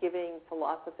corporate giving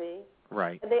philosophy.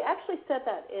 Right. And they actually said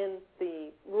that in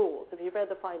the rules. If you read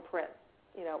the fine print,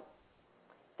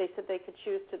 they said they could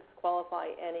choose to disqualify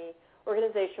any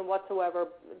organization whatsoever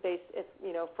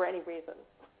for any reason.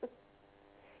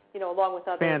 Along with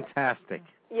other. Fantastic.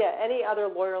 Yeah, any other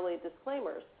lawyerly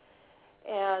disclaimers.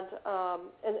 And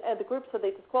the groups that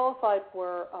they disqualified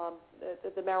were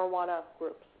the marijuana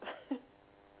groups,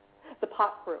 the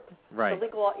pot groups, right? The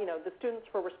legal, the Students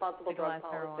for Responsible Drug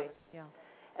Policy. Yeah.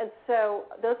 And so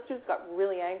those students got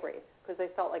really angry because they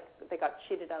felt like they got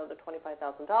cheated out of the $25,000,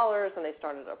 and they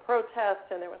started a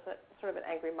protest, and there was sort of an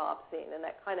angry mob scene, and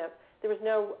there was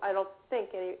no, I don't think,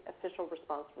 any official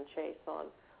response from Chase on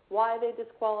why they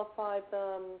disqualified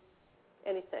them,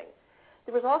 anything.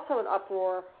 There was also an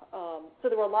uproar. So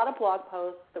there were a lot of blog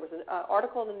posts. There was an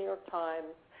article in the New York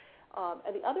Times.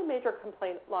 And the other major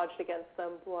complaint lodged against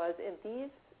them was in these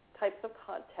types of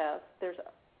contests, there's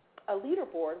a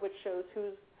leaderboard which shows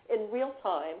who's in real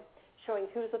time, showing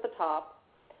who's at the top.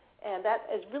 And that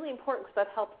is really important because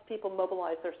that helps people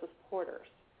mobilize their supporters.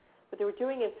 What they were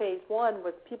doing in phase 1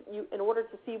 was in order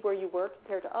to see where you were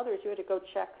compared to others, you had to go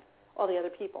check all the other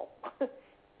people.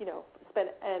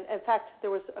 And in fact, there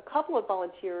was a couple of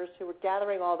volunteers who were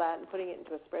gathering all that and putting it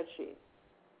into a spreadsheet.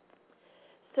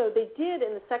 So they did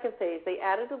in the second phase. They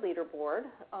added a leaderboard,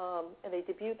 and they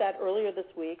debuted that earlier this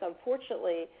week.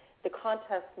 Unfortunately, the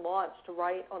contest launched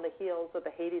right on the heels of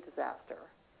the Haiti disaster.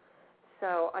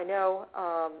 So I know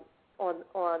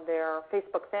on their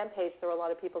Facebook fan page there were a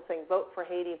lot of people saying, "Vote for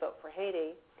Haiti, vote for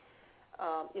Haiti."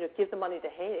 Give the money to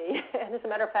Haiti. And as a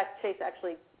matter of fact, Chase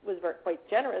actually was quite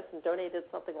generous and donated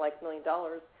something like $1 million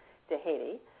to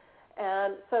Haiti.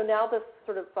 And so now this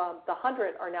sort of the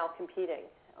 100 are now competing,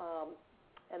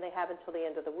 and they have until the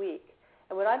end of the week.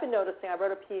 And what I've been noticing, I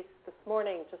wrote a piece this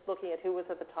morning just looking at who was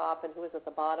at the top and who was at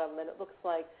the bottom, and it looks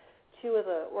like 2 of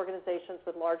the organizations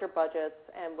with larger budgets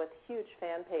and with huge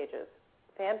fan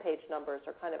page numbers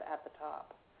are kind of at the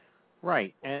top.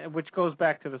 Right, and which goes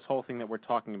back to this whole thing that we're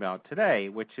talking about today,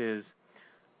 which is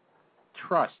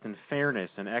trust and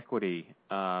fairness and equity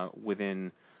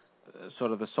within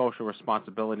sort of the social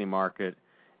responsibility market,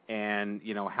 and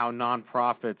how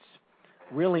nonprofits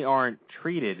really aren't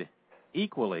treated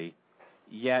equally,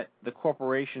 yet the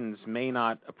corporations may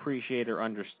not appreciate or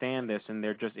understand this, and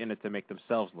they're just in it to make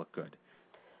themselves look good.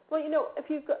 Well,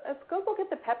 if go look at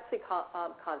the Pepsi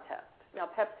contest. Now,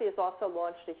 Pepsi has also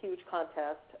launched a huge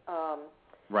contest.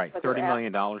 Right, $30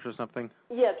 million or something?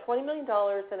 Yeah, $20 million,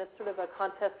 and it's sort of a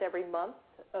contest every month,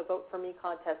 a Vote For Me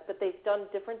contest, but they've done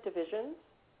different divisions.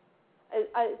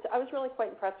 I was really quite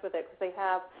impressed with it because they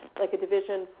have like a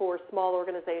division for small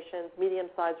organizations,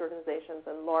 medium-sized organizations,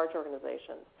 and large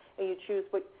organizations. And you choose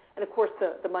and of course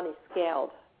the money's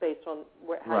scaled based on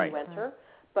how you enter,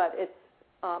 but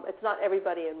it's not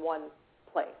everybody in one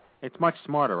place. It's much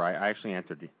smarter. I actually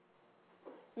entered.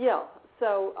 Yeah,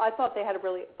 so I thought they had a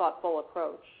really thoughtful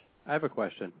approach. I have a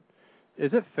question.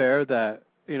 Is it fair that,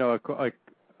 like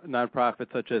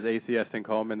nonprofits such as ACS and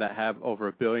Coleman that have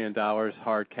over $1 billion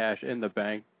hard cash in the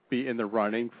bank be in the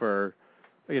running for,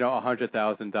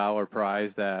 $100,000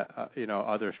 prize that,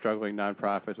 other struggling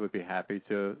nonprofits would be happy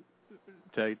to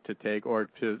take, or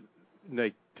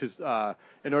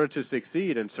in order to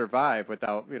succeed and survive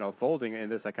without, folding in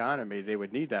this economy, they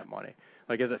would need that money.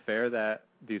 Like, is it fair that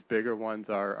these bigger ones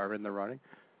are in the running?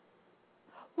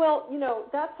 Well,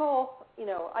 that's all,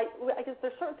 I guess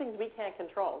there's certain things we can't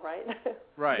control, right?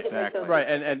 Right, exactly. Right,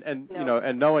 and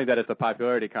and knowing that it's a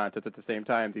popularity contest at the same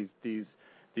time,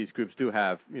 these groups do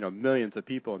have, millions of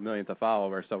people and millions of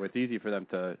followers, so it's easy for them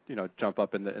to, jump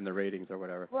up in the ratings or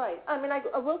whatever. Right. I mean, I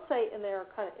will say in their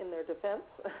defense,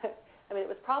 I mean, it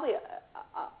was probably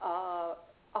a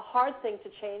hard thing to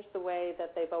change the way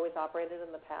that they've always operated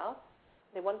in the past.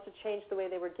 They wanted to change the way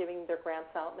they were giving their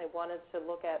grants out, and they wanted to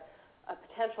look at a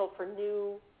potential for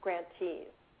new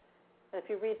grantees. And if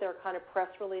you read their kind of press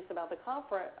release about the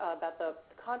about the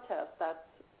contest, that's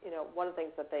one of the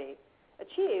things that they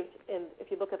achieved. And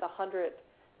if you look at the 100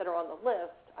 that are on the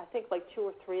list, I think like 2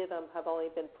 or 3 of them have only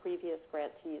been previous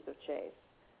grantees of Chase.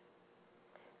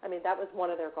 I mean, that was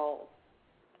one of their goals.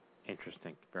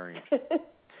 Interesting, very interesting.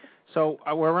 So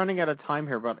we're running out of time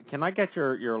here, but can I get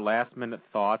your last-minute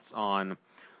thoughts on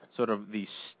sort of the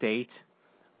state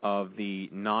of the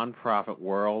nonprofit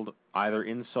world, either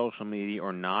in social media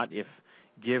or not, if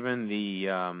given the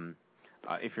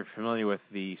if you're familiar with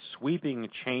the sweeping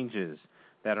changes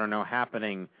that are now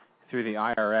happening through the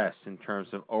IRS in terms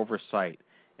of oversight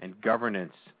and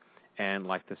governance, and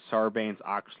like the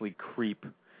Sarbanes-Oxley creep,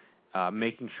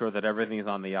 making sure that everything is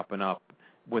on the up and up,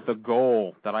 with a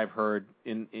goal that I've heard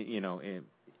in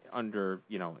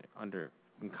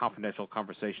confidential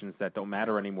conversations that don't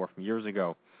matter anymore from years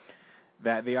ago,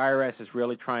 that the IRS is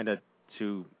really trying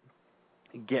to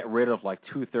get rid of like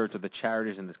 2/3 of the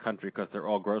charities in this country because they're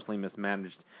all grossly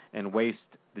mismanaged and waste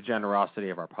the generosity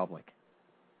of our public.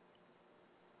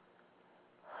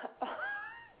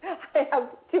 I have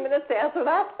 2 minutes to answer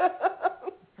that.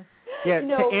 Yeah,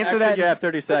 to answer that, you have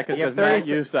 30 seconds, because Matt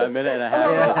used a minute and a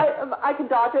half. I can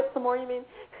dodge it some more, you mean?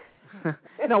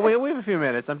 No, we have a few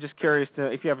minutes. I'm just curious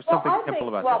if you have something simple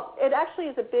about that. Well, it actually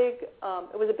is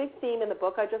it was a big theme in the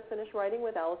book I just finished writing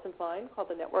with Allison Fine called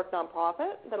The Network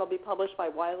Nonprofit, that'll be published by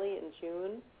Wiley in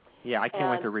June. Yeah, I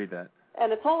can't wait to read that.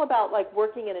 And it's all about, like,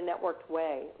 working in a networked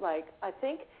way. Like, I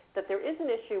think that there is an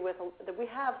issue with that we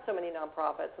have so many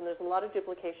nonprofits, and there's a lot of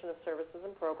duplication of services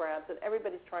and programs, and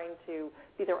everybody's trying to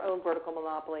be their own vertical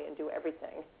monopoly and do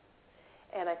everything.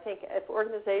 And I think if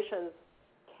organizations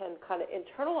can kind of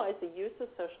internalize the use of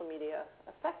social media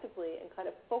effectively and kind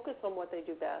of focus on what they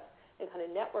do best and kind of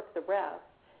network the rest,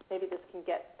 maybe this can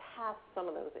get past some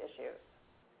of those issues.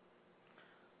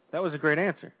 That was a great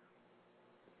answer.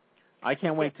 I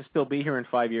can't wait to still be here in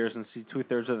 5 years and see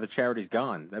 2/3 of the charities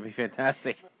gone. That'd be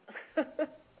fantastic.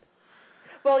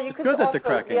 Well, you could also,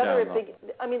 the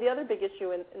other big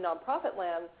issue in nonprofit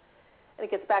land, and it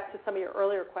gets back to some of your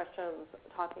earlier questions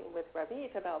talking with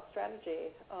Ravit about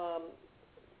strategy.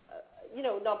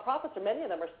 Nonprofits, or many of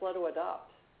them, are slow to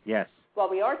adopt. Yes. While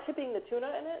we are tipping the tuna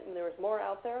in it, and there's more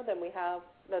out there than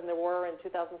there were in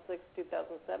 2006,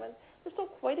 2007, there's still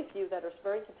quite a few that are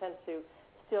very content to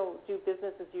still do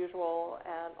business as usual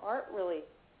and aren't really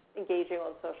engaging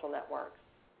on social networks.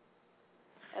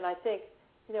 And I think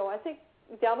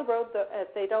down the road,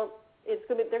 if they don't, they're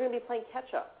going to be playing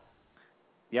catch up.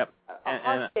 Yep. A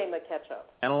hard game of catch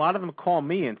up. And a lot of them call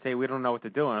me and say we don't know what to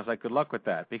do, and I was like, good luck with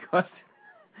that, because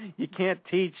you can't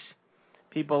teach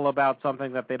people about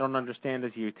something that they don't understand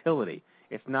as a utility.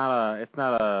 It's not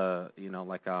a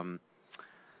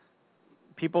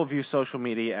people view social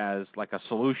media as like a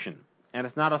solution. And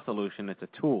it's not a solution, it's a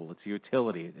tool, it's a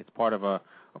utility. It's part of a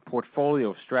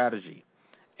portfolio of strategy.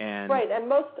 And right, and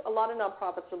a lot of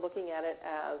nonprofits are looking at it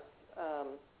as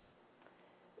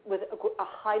with a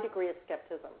high degree of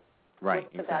skepticism. Right,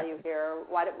 what's the value here?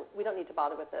 We don't need to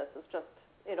bother with this. It's just,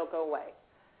 it'll go away.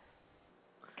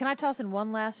 Can I toss in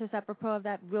one last, just apropos of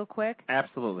that, real quick?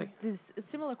 Absolutely. This is a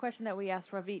similar question that we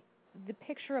asked Ravit. The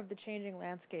picture of the changing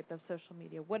landscape of social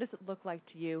media, what does it look like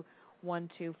to you 1,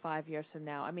 2, 5 years from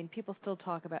now? I mean, people still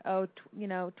talk about,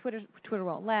 Twitter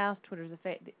won't last. Twitter's a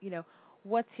fake.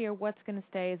 What's here? What's going to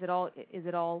stay? Is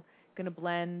it all going to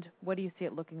blend? What do you see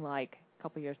it looking like a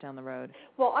couple years down the road?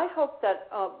 Well, I hope that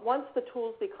once the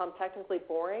tools become technically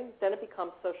boring, then it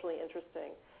becomes socially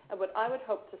interesting. And what I would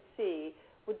hope to see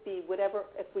would be whatever,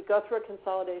 if we go through a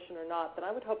consolidation or not, then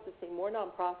I would hope to see more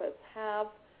nonprofits have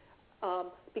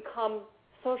become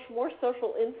more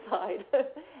social inside,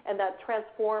 and that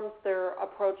transforms their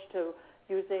approach to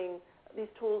using these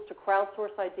tools to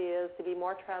crowdsource ideas, to be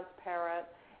more transparent,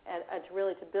 and to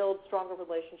really to build stronger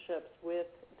relationships with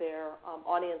their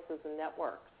audiences and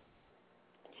networks,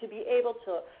 to be able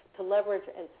to leverage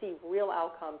and see real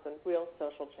outcomes and real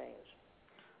social change.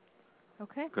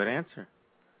 Okay. Good answer.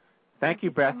 Thank you,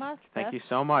 Beth. So much, Thank Beth. you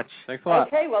so much. Thanks a lot.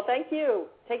 Okay, well, thank you.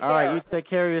 Take care. All right, you take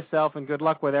care of yourself, and good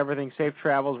luck with everything. Safe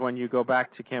travels when you go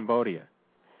back to Cambodia.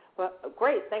 Well,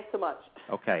 great. Thanks so much.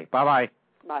 Okay, bye-bye.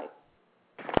 Bye.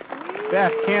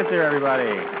 Beth Cancer,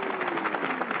 everybody.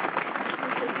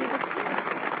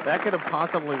 That could have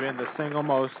possibly been the single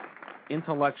most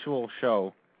intellectual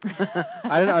show.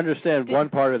 I didn't understand one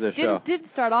part of the show.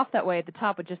 Didn't start off that way at the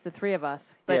top with just the three of us.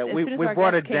 But yeah, as we soon as our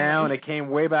brought it guest came down. in- It came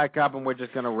way back up, and we're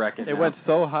just going to wreck it. It now. went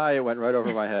so high, it went right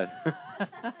over my head.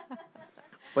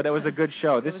 But it was a good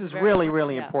show. This was is very really, good,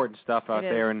 really yeah. important stuff out It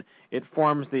is. there, and it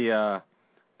forms the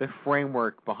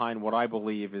framework behind what I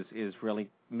believe is really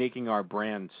making our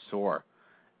brand soar,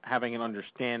 having an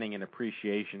understanding and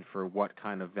appreciation for what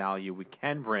kind of value we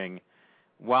can bring,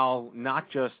 while not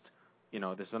just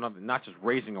not just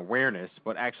raising awareness,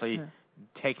 but actually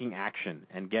taking action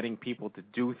and getting people to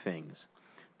do things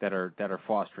that are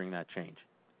fostering that change.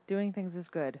 Doing things is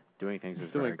good. Doing things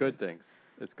is Doing very good things.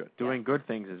 It's good. Doing good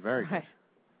things is very Right. good.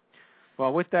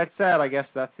 Well, with that said, I guess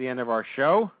that's the end of our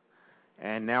show.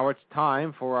 And now it's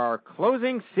time for our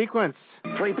closing sequence.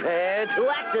 Prepare to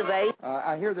activate.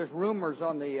 I hear there's rumors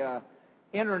on the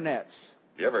internets.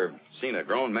 You ever seen a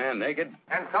grown man naked?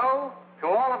 And so, to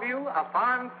all of you, a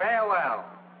fond farewell.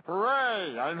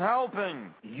 Hooray, I'm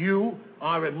helping. You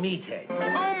are a meathead. Oh,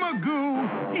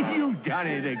 Magoo, you've done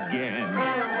it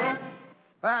again.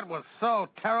 That was so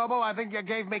terrible, I think you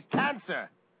gave me cancer.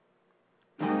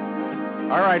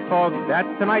 All right, folks, that's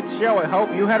tonight's show. I hope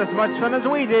you had as much fun as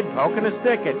we did poking a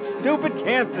stick at Stupid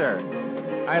Cancer.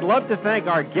 I'd love to thank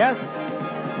our guests,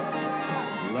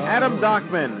 Adam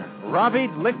Dockman,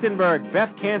 Ravid Lichtenberg, Beth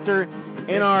Cancer,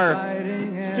 in our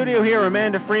studio here,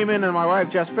 Amanda Freeman, and my wife,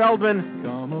 Jess Feldman.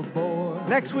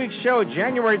 Next week's show,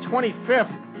 January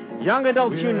 25th, Young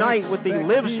Adults Unite with the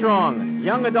Live Strong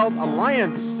Young Adult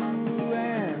Alliance.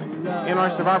 In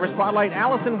our Survivor Spotlight,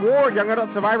 Allison Ward, young adult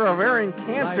survivor of ovarian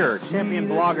cancer, champion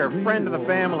blogger, friend of the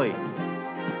family.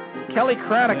 Kelly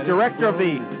Craddock, director of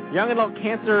the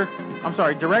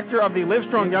director of the Live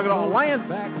Strong Young Adult Alliance,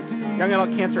 young adult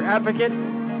cancer advocate.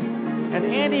 And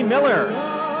Andy Miller,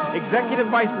 executive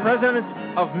vice president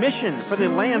of mission for the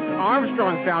Lance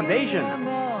Armstrong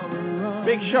Foundation.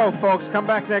 Big show, folks. Come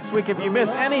back next week if you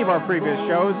missed any of our previous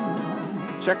shows.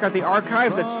 Check out the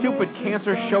archives at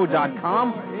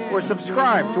stupidcancershow.com or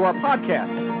subscribe to our podcast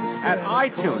at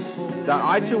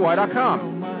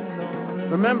itunes.i2y.com.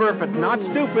 Remember, if it's not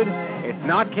stupid, it's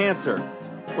not cancer.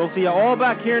 We'll see you all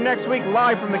back here next week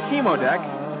live from the chemo deck.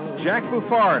 Jack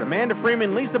Buffard, Amanda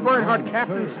Freeman, Lisa Bernhardt,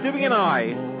 Captain Stubing, and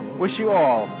I wish you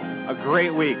all a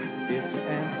great week.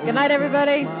 Good night,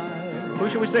 everybody. Who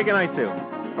should we say goodnight to?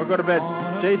 Or go to bed?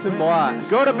 Jason Blatt.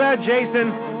 Go to bed,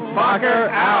 Jason. Fokker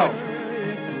out.